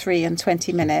between 3 and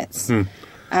 20 minutes.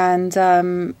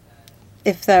 And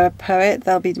if they're a poet,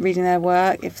 they'll be reading their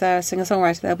work. If they're a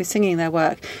singer-songwriter, they'll be singing their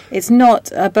work. It's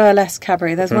not a burlesque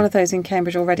cabaret. There's one of those in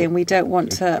Cambridge already, and we don't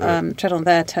want to tread on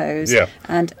their toes. Yeah.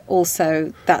 And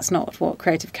also, that's not what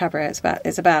Creative Cabaret is about.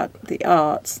 It's about the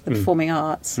arts, the performing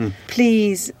arts.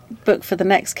 Please book for the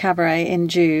next cabaret in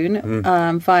June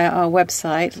via our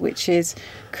website, which is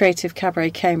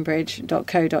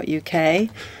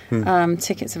creativecabaretcambridge.co.uk.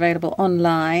 Tickets available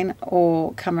online,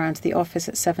 or come around to the office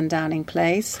at 7 Downing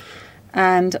Place.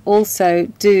 And also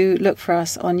do look for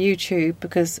us on YouTube,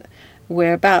 because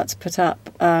we're about to put up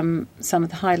some of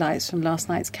the highlights from last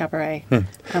night's cabaret,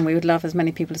 and we would love as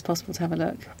many people as possible to have a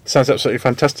look. Sounds absolutely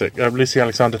fantastic. Lucy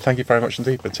Alexander, thank you very much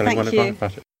indeed for telling one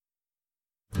about it.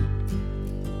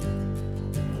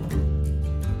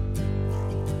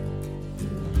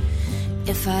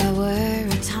 If I were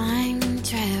a time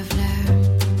traveller,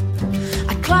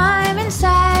 I'd climb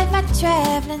inside my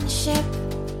travelling ship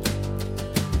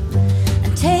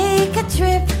and take a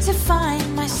trip to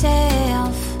find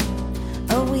myself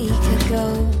a week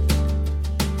ago.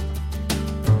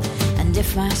 And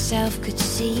if myself could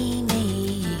see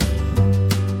me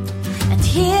and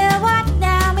hear what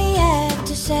Naomi had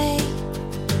to say,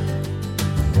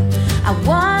 I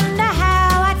wonder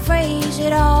how I'd phrase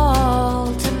it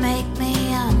all to make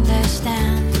me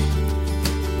understand.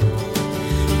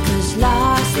 'Cause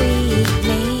last week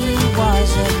me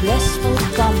was a blissful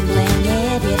grumbling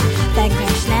idiot that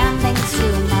crashed landing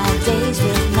through my days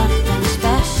with nothing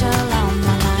special on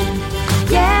my mind.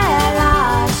 Yeah,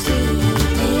 last week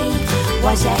me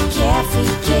was a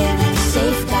carefree, caring,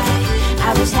 safe guy.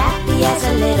 I was happy as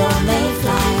a little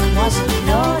mayfly and wasn't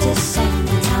noticing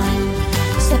the time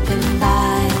slipping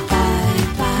by.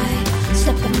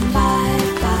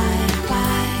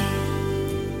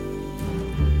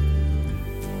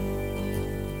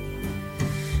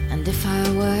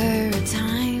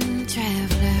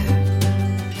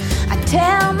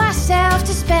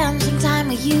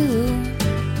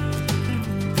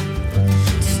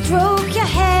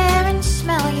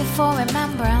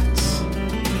 remembrance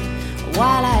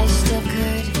while I still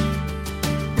could.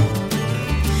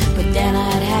 But then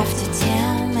I'd have to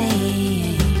tell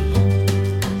me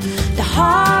the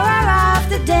horror of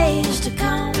the days to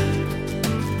come.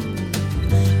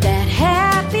 That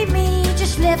happy me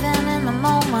just living in the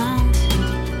moment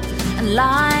and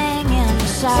lying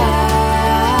inside.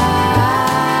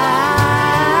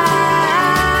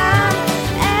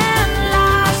 And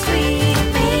last week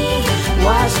me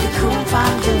was the cool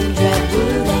farm doom dread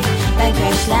brooding, bank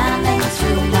crash landing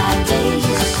through my days,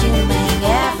 assuming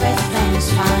everything's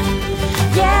fine.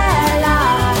 Yeah,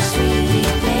 last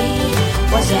week me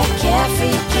was that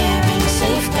carefree, caring,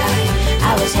 safe guy.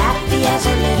 I was happy as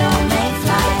a little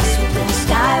mayfly, swooping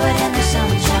skyward in the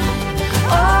sunshine.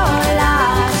 Oh,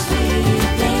 last week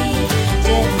me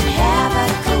didn't have a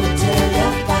coat to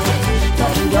live by,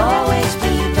 thought you'd always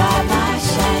be by my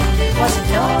side. Wasn't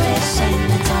noticing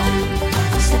the time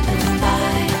slipping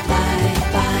by,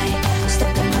 slipping by,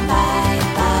 slipping by.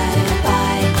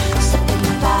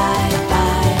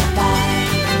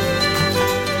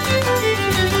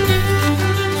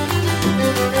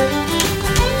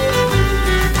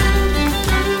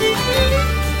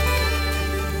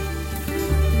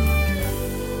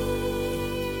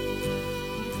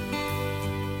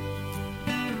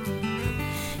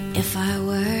 If I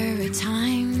were a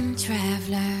time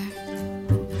traveler,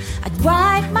 I'd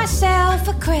write myself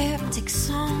a cryptic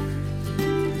song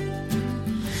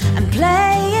and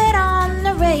play it on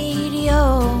the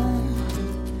radio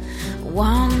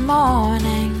one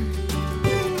morning.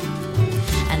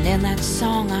 And in that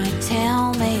song I'd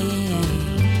tell me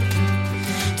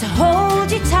to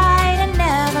hold you tight and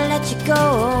never let you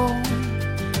go,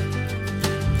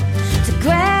 to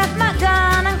grab my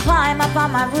gun and climb up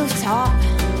on my rooftop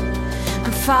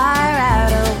and fire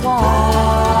out a warning.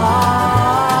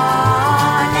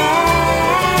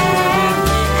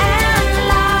 And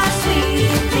last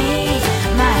week me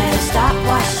might have stopped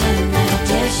washing the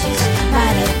dishes,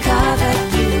 might have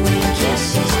covered you in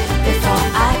kisses before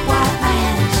I wiped my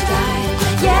hands dry.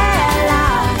 Yeah,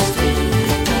 last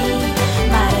week me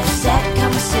might have said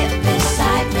come sit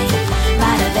beside me,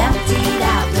 might have emptied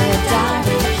out the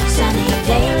diary, sunny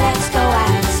day let's go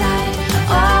outside.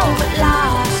 Oh, but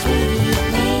last week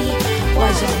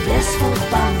was a blissful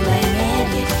bumbling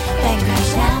idiot, bank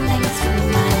crash landing through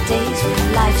my days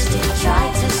when life still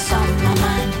tried to sum my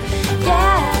mind.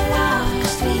 Yeah,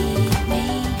 last week me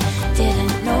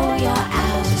didn't know your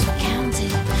hours were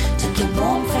counted, took your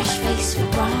warm fresh face for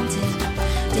granted,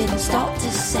 didn't stop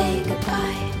to say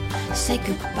goodbye, say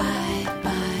goodbye,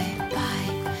 bye,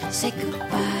 bye, say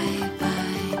goodbye,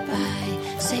 bye,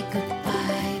 bye, say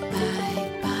goodbye, bye,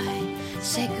 bye,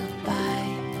 say goodbye.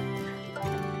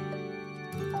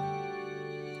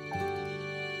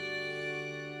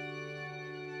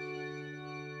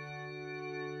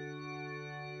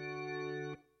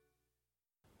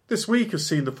 This week has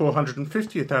seen the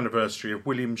 450th anniversary of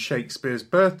William Shakespeare's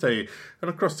birthday, and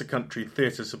across the country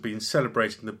theatres have been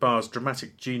celebrating the bar's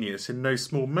dramatic genius in no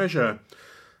small measure.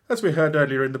 As we heard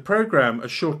earlier in the programme, a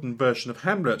shortened version of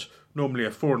Hamlet, normally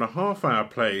a 4.5-hour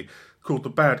play, called The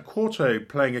Bad Quarto,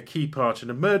 playing a key part in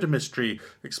a murder mystery,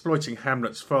 exploiting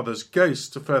Hamlet's father's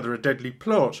ghost to further a deadly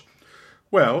plot.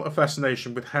 Well, a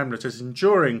fascination with Hamlet is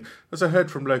enduring, as I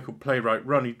heard from local playwright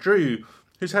Ronnie Drew,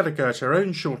 who's had a go at her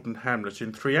own shortened Hamlet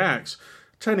in 3 acts,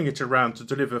 turning it around to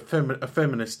deliver a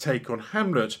feminist take on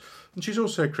Hamlet, and she's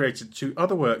also created 2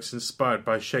 other works inspired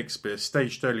by Shakespeare,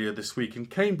 staged earlier this week in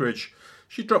Cambridge.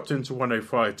 She dropped into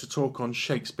 105 to talk on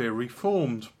Shakespeare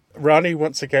Reformed. Rani,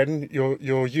 once again,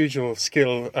 your usual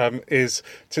skill is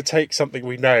to take something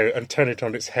we know and turn it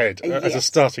on its head as a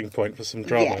starting point for some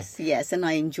drama. Yes, and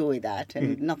I enjoy that,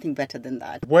 and nothing better than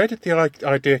that. Where did the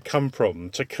idea come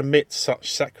from to commit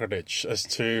such sacrilege as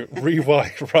to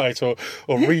rewrite or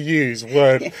reuse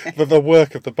the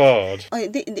work of the bard?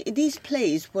 These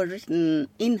plays were written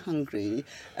in Hungary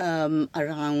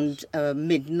around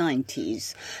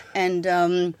mid-90s, and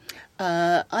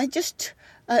I just...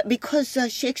 because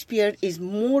Shakespeare is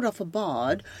more of a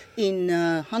bard in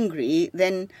Hungary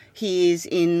than he is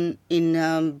in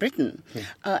Britain.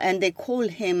 And they call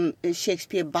him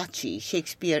Shakespeare Bacci,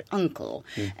 Shakespeare Uncle.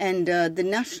 And the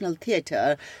National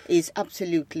Theatre is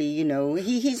absolutely,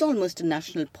 he's almost a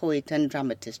national poet and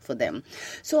dramatist for them.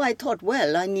 So I thought,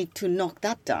 well, I need to knock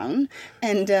that down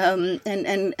and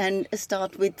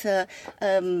start with,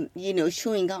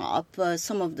 showing up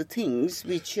some of the things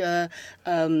which,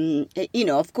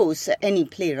 of course, any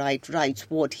playwright writes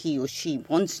what he or she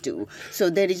wants to. So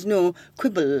there is no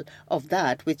quibble of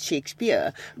that with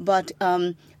Shakespeare. But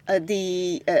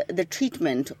the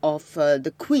treatment of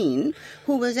the Queen,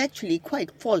 who was actually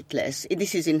quite faultless,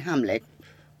 this is in Hamlet,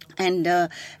 and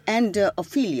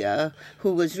Ophelia,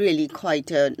 who was really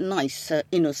quite a nice,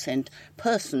 innocent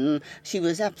person, she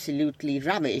was absolutely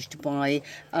ravished by,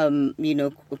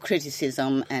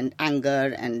 criticism and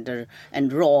anger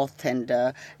and wrath and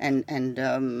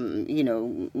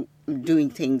doing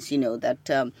things,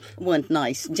 that weren't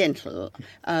nice, gentle.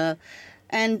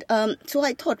 And so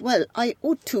I thought, well, I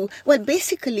ought to... Well,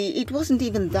 basically, it wasn't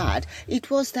even that. It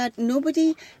was that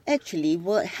nobody actually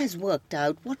has worked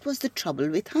out what was the trouble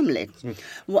with Hamlet.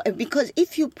 Because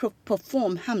if you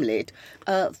perform Hamlet,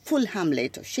 full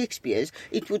Hamlet of Shakespeare's,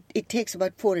 it takes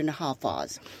about 4.5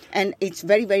 hours. And it's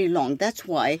very, very long. That's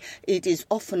why it is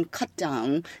often cut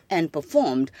down and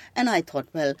performed. And I thought,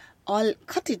 well, I'll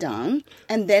cut it down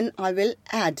and then I will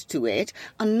add to it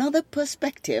another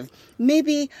perspective.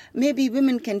 Maybe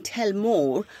women can tell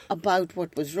more about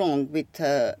what was wrong with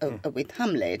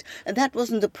Hamlet. That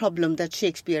wasn't the problem that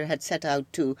Shakespeare had set out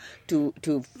to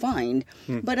find.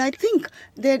 But I think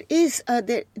there is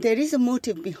a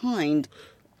motive behind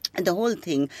the whole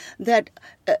thing, that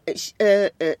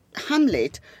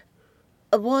Hamlet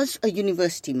was a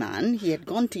university man. He had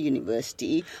gone to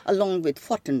university along with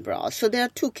Fortinbras. So there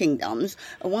are two kingdoms.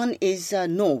 One is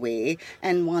Norway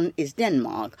and one is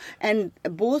Denmark. And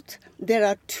there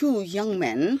are two young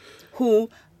men who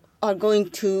are going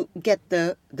to get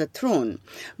the throne.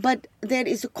 But there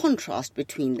is a contrast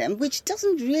between them, which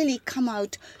doesn't really come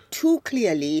out too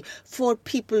clearly for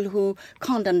people who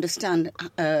can't understand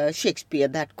Shakespeare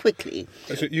that quickly.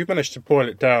 So you managed to boil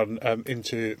it down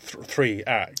into 3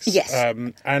 acts. Yes.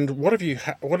 And what have you...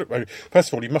 first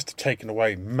of all, you must have taken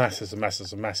away masses and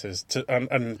masses and masses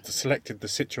and selected the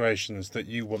situations that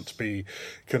you want to be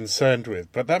concerned with.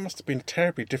 But that must have been a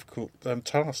terribly difficult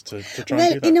task to try and do that.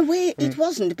 Well, in a way, it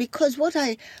wasn't, because what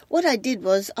I did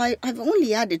was I've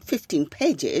only added 15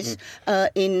 pages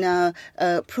in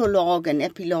prologue and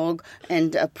epilogue,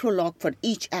 and a prologue for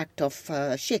each act of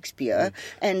Shakespeare,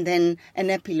 and then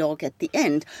an epilogue at the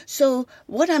end. So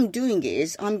what I'm doing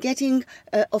is I'm getting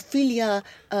Ophelia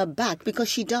back, because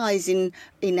she dies in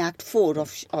Act 4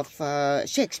 of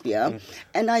Shakespeare,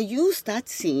 and I use that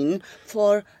scene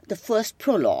for the first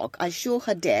prologue. I show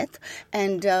her death,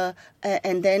 and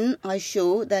then I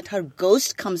show that her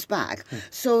ghost comes back.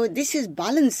 So this is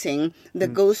balancing the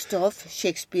ghost of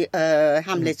Shakespeare,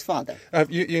 Hamlet's father.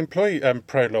 You employ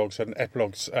prologues and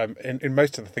epilogues in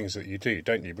most of the things that you do,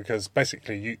 don't you? Because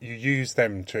basically you use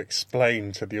them to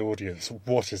explain to the audience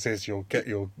what it is you're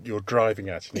driving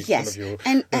at. In each one of your,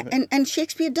 and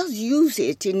Shakespeare does use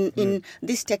it in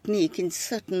this technique in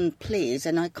certain plays,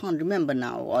 and I can't remember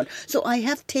now what. So I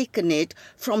have taken it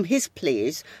from his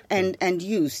plays and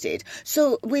used it.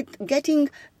 So with getting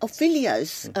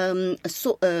Ophelia's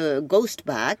ghost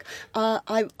back,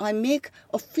 I make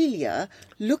Ophelia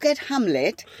look at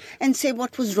Hamlet and say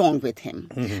what was wrong with him.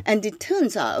 And it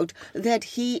turns out that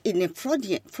he, in a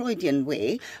Freudian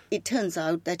way, it turns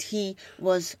out that he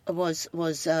was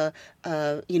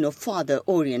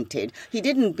father-oriented. He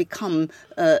didn't become,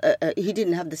 he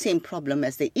didn't have the same problem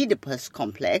as the Oedipus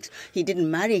complex. He didn't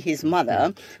marry his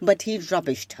mother, but he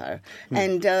rubbished her.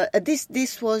 And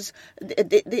this was,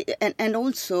 and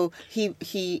also he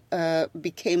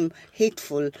became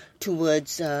hateful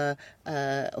towards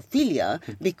Ophelia,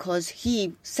 because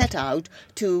he set out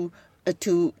to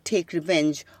take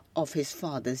revenge of his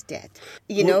father's death.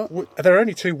 There are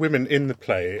only 2 women in the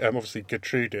play, obviously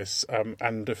Gertrudis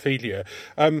and Ophelia.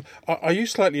 Are you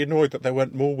slightly annoyed that there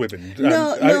weren't more women?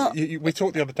 No. We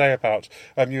talked the other day about,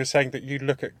 you were saying that you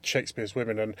look at Shakespeare's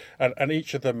women and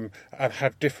each of them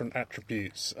have different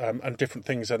attributes and different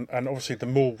things, and obviously the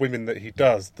more women that he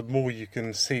does, the more you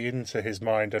can see into his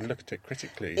mind and look at it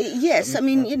critically. Yes, I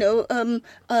mean, you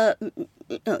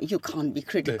can't be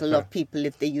critical of people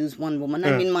if they use one woman.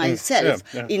 I mean, myself,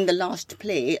 in the last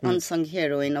play, Unsung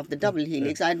Heroine of the Double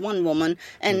Helix, I had one woman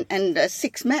and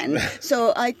 6 men.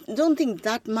 So I don't think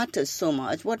that matters so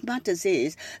much. What matters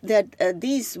is that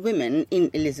these women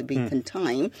in Elizabethan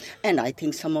time, and I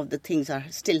think some of the things are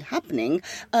still happening,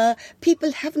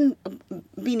 people haven't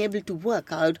been able to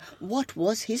work out what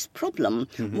was his problem.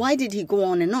 Why did he go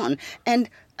on and on? And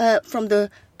from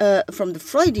the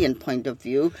Freudian point of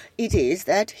view, it is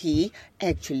that he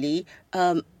actually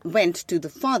went to the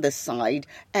father's side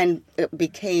and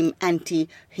became anti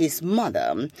his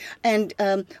mother. And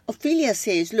Ophelia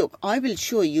says, look, I will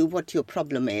show you what your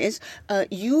problem is.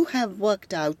 You have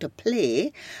worked out a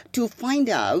play to find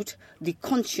out the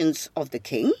conscience of the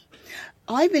king.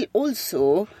 I will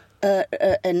also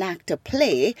enact a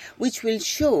play which will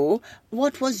show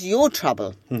what was your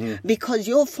trouble, because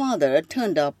your father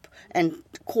turned up and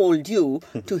called you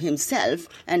to himself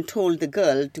and told the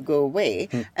girl to go away.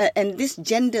 And this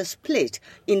gender split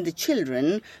in the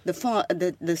children,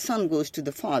 the son goes to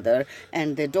the father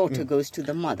and the daughter goes to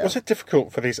the mother. Was it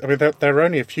difficult for these? I mean, there are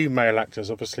only a few male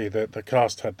actors. Obviously, the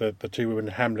cast had the two women,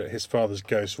 Hamlet, his father's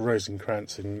ghost,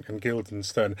 Rosencrantz and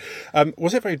Guildenstern.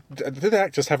 Was it very? Did the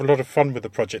actors have a lot of fun with the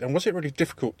project? And was it really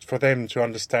difficult for them to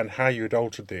understand how you had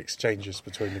altered the exchanges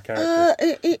between the characters?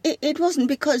 It wasn't,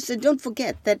 because don't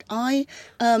forget that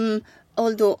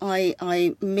although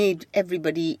I made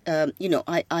everybody,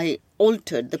 I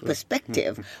altered the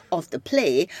perspective of the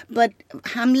play, but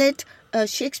Hamlet,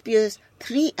 Shakespeare's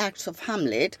 3 acts of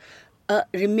Hamlet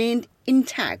remained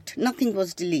intact. Nothing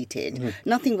was deleted.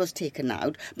 Nothing was taken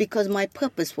out, because my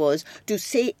purpose was to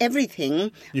say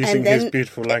everything using and then, his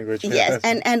beautiful language. Yes,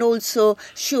 and also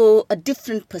show a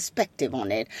different perspective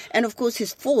on it. And of course,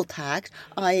 his 4th act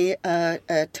I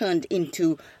turned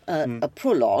into a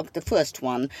prologue, the first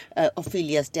one,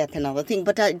 Ophelia's death and other thing,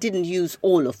 but I didn't use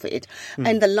all of it.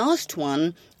 And the last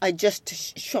one, I just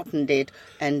shortened it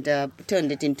and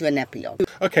turned it into an epilogue.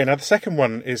 Okay, now the second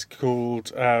one is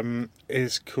called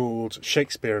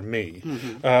Shakespeare and Me,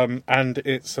 and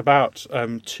it's about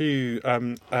 2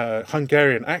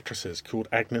 Hungarian actresses called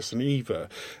Agnes and Eva,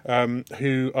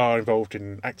 who are involved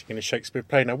in acting in a Shakespeare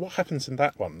play. Now, what happens in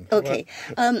that one? Okay,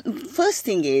 first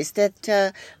thing is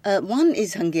that one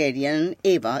is Hungarian,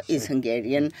 Eva is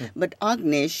Hungarian, but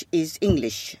Agnes is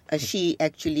English. She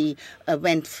actually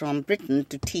went from Britain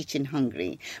to teach in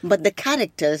Hungary, but the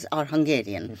characters are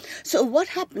Hungarian. So what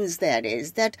happens there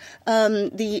is that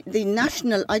the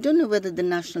national, I don't know whether the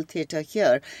National Theatre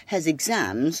here has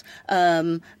exams,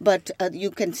 but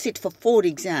you can sit for 4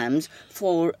 exams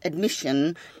for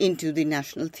admission into the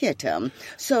National Theatre.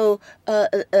 So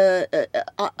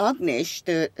Agnes,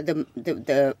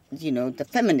 the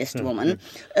feminist woman,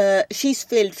 she's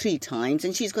failed 3 times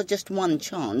and she's got just 1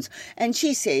 chance, and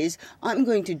she says, I'm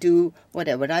going to do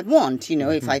whatever I want.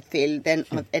 If I fail, then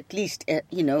I've at least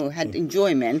had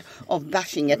enjoyment of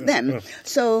bashing at them.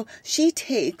 So she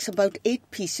takes about 8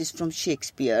 pieces from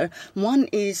Shakespeare. One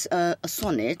is a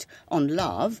sonnet on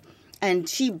love, and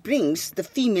she brings the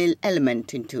female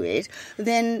element into it.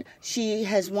 Then she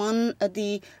has one,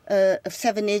 the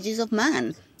 7 Ages of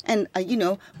Man. And,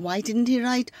 why didn't he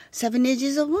write 7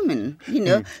 Ages of Woman?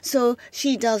 So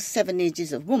she does 7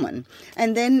 Ages of Woman.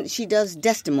 And then she does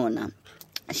Desdemona.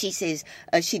 She says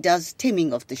she does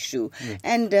Taming of the Shrew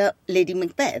and Lady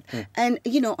Macbeth. And,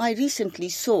 I recently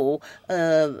saw, at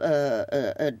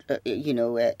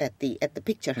the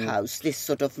Picture House, this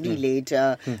sort of relayed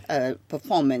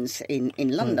performance in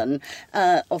London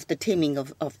of the Taming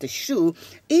of the Shrew.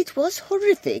 It was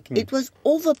horrific. It was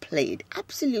overplayed,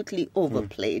 absolutely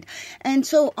overplayed. And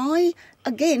so I,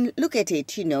 again, look at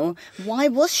it, why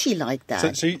was she like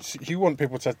that? So you want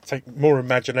people to take more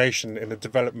imagination in the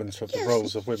development of the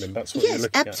roles of women. That's what you're looking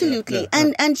at. Yes, absolutely.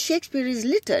 And Shakespeare is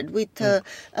littered with,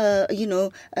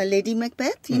 Lady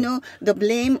Macbeth. The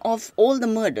blame of all the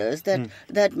murders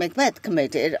that Macbeth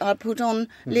committed are put on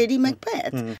Lady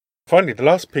Macbeth. Finally, the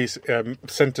last piece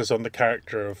centres on the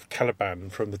character of Caliban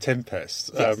from The Tempest.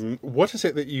 Yes. What is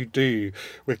it that you do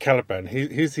with Caliban?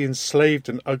 He's the enslaved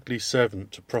and ugly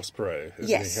servant to Prospero,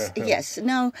 isn't he? Yes.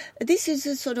 Now, this is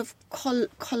a sort of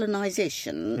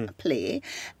colonization play,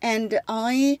 and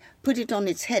I put it on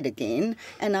its head again,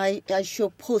 and I show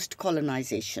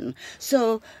post-colonization.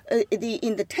 So,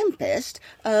 in The Tempest,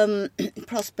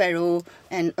 Prospero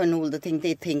and all the things,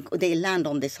 they land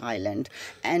on this island,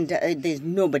 and there's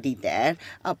nobody there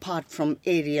apart from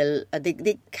Ariel.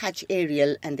 They catch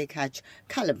Ariel and they catch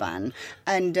Caliban,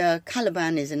 and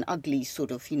Caliban is an ugly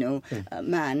sort of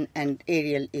man, and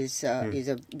Ariel is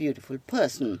a beautiful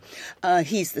person.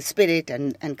 He's the spirit,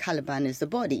 and Caliban is the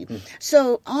body.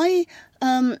 So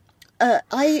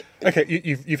Okay,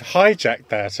 you've hijacked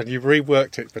that and you've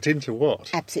reworked it, but into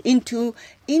what? Absolutely,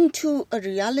 into a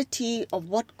reality of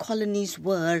what colonies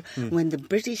were when the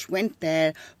British went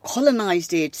there,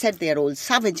 colonized it, said they are all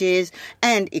savages,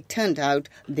 and it turned out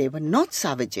they were not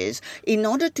savages. In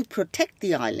order to protect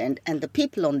the island and the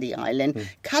people on the island,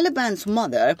 Caliban's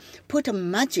mother put a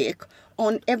magic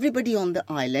on everybody on the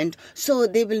island so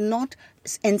they will not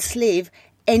enslave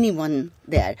anyone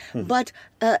there. But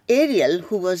Ariel,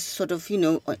 who was sort of,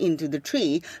 into the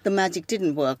tree, the magic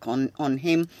didn't work on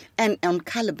him, and on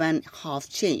Caliban half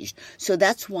changed. So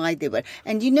that's why they were.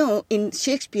 And in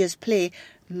Shakespeare's play,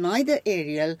 neither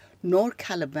Ariel nor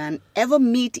Caliban ever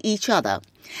meet each other.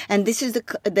 And this is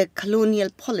the colonial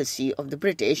policy of the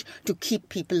British to keep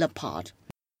people apart.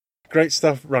 Great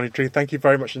stuff, Rani Tree. Thank you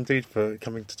very much indeed for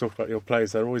coming to talk about your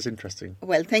plays. They're always interesting.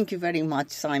 Well, thank you very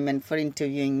much, Simon, for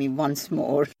interviewing me once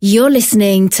more. You're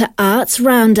listening to Arts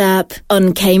Roundup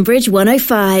on Cambridge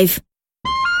 105.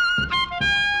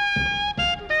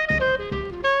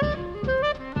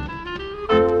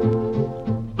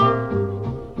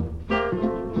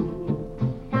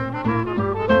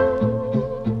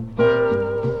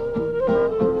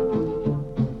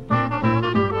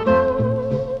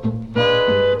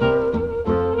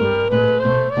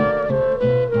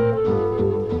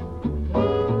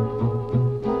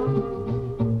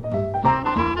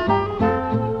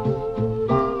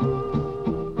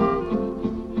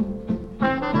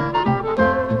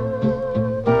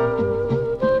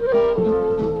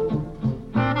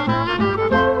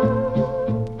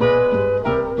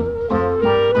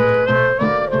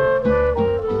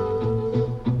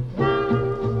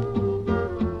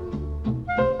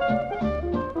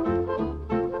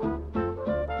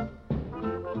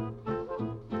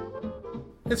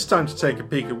 It's time to take a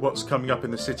peek at what's coming up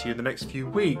in the city in the next few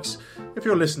weeks. If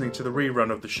you're listening to the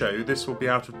rerun of the show, this will be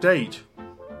out of date.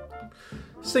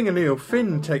 Singer Neil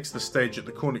Finn takes the stage at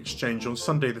the Corn Exchange on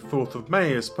Sunday the 4th of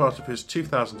May as part of his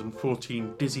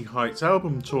 2014 Dizzy Heights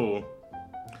album tour.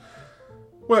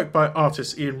 Work by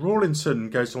artist Ian Rawlinson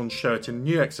goes on show at a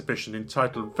new exhibition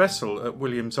entitled Vessel at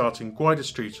Williams Art in Gwydir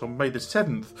Street on May the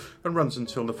 7th and runs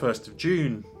until the 1st of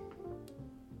June.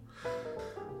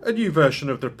 A new version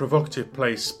of the provocative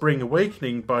play Spring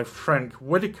Awakening by Frank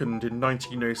Wedekind in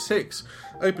 1906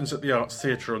 opens at the Arts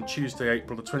Theatre on Tuesday,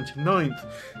 April the 29th,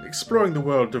 exploring the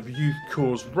world of youth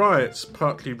cause riots,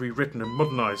 partly rewritten and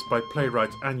modernised by playwright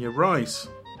Anya Rice.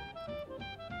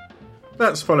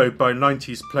 That's followed by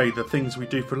 90s play The Things We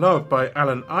Do for Love by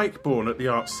Alan Ayckbourn at the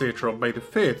Arts Theatre on May the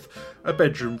 5th. A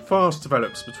bedroom farce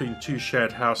develops between two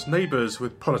shared house neighbours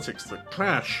with politics that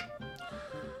clash.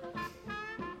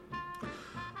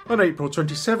 On April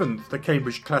 27th, the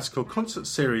Cambridge Classical Concert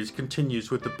Series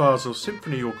continues with the Basel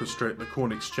Symphony Orchestra at the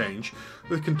Corn Exchange,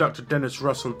 with conductor Dennis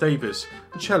Russell Davis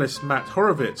and cellist Matt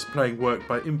Horowitz playing work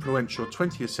by influential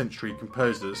 20th century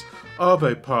composers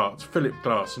Arvo Pärt, Philip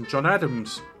Glass and John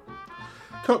Adams.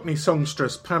 Cockney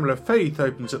songstress Pamela Faith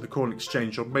opens at the Corn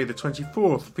Exchange on May the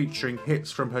 24th, featuring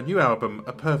hits from her new album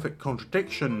A Perfect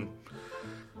Contradiction.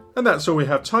 And that's all we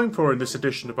have time for in this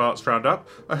edition of Arts Roundup.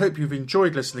 I hope you've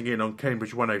enjoyed listening in on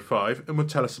Cambridge 105 and will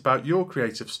tell us about your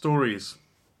creative stories.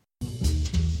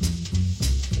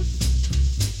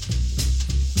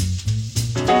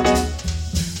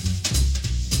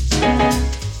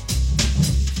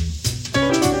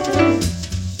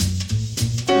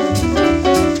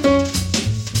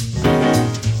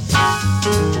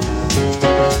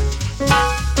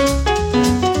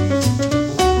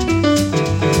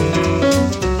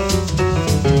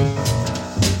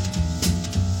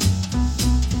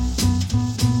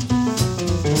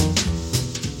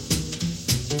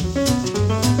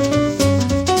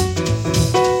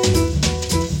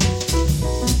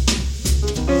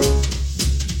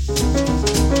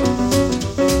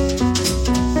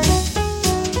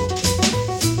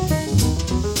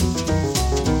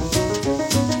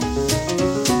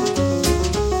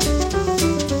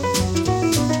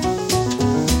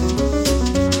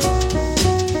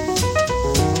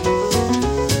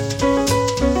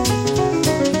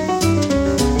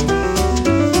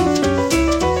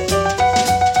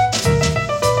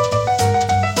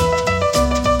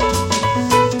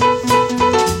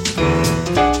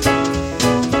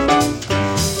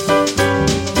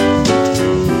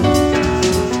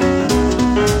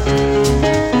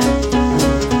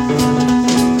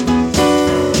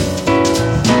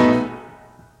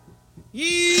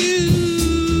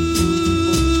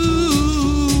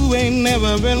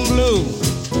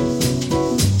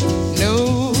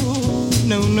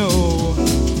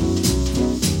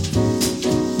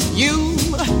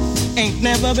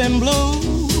 Never been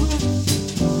blue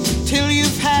till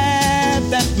you've had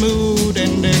that mood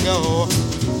indigo.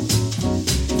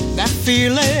 That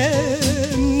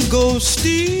feeling goes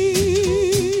steep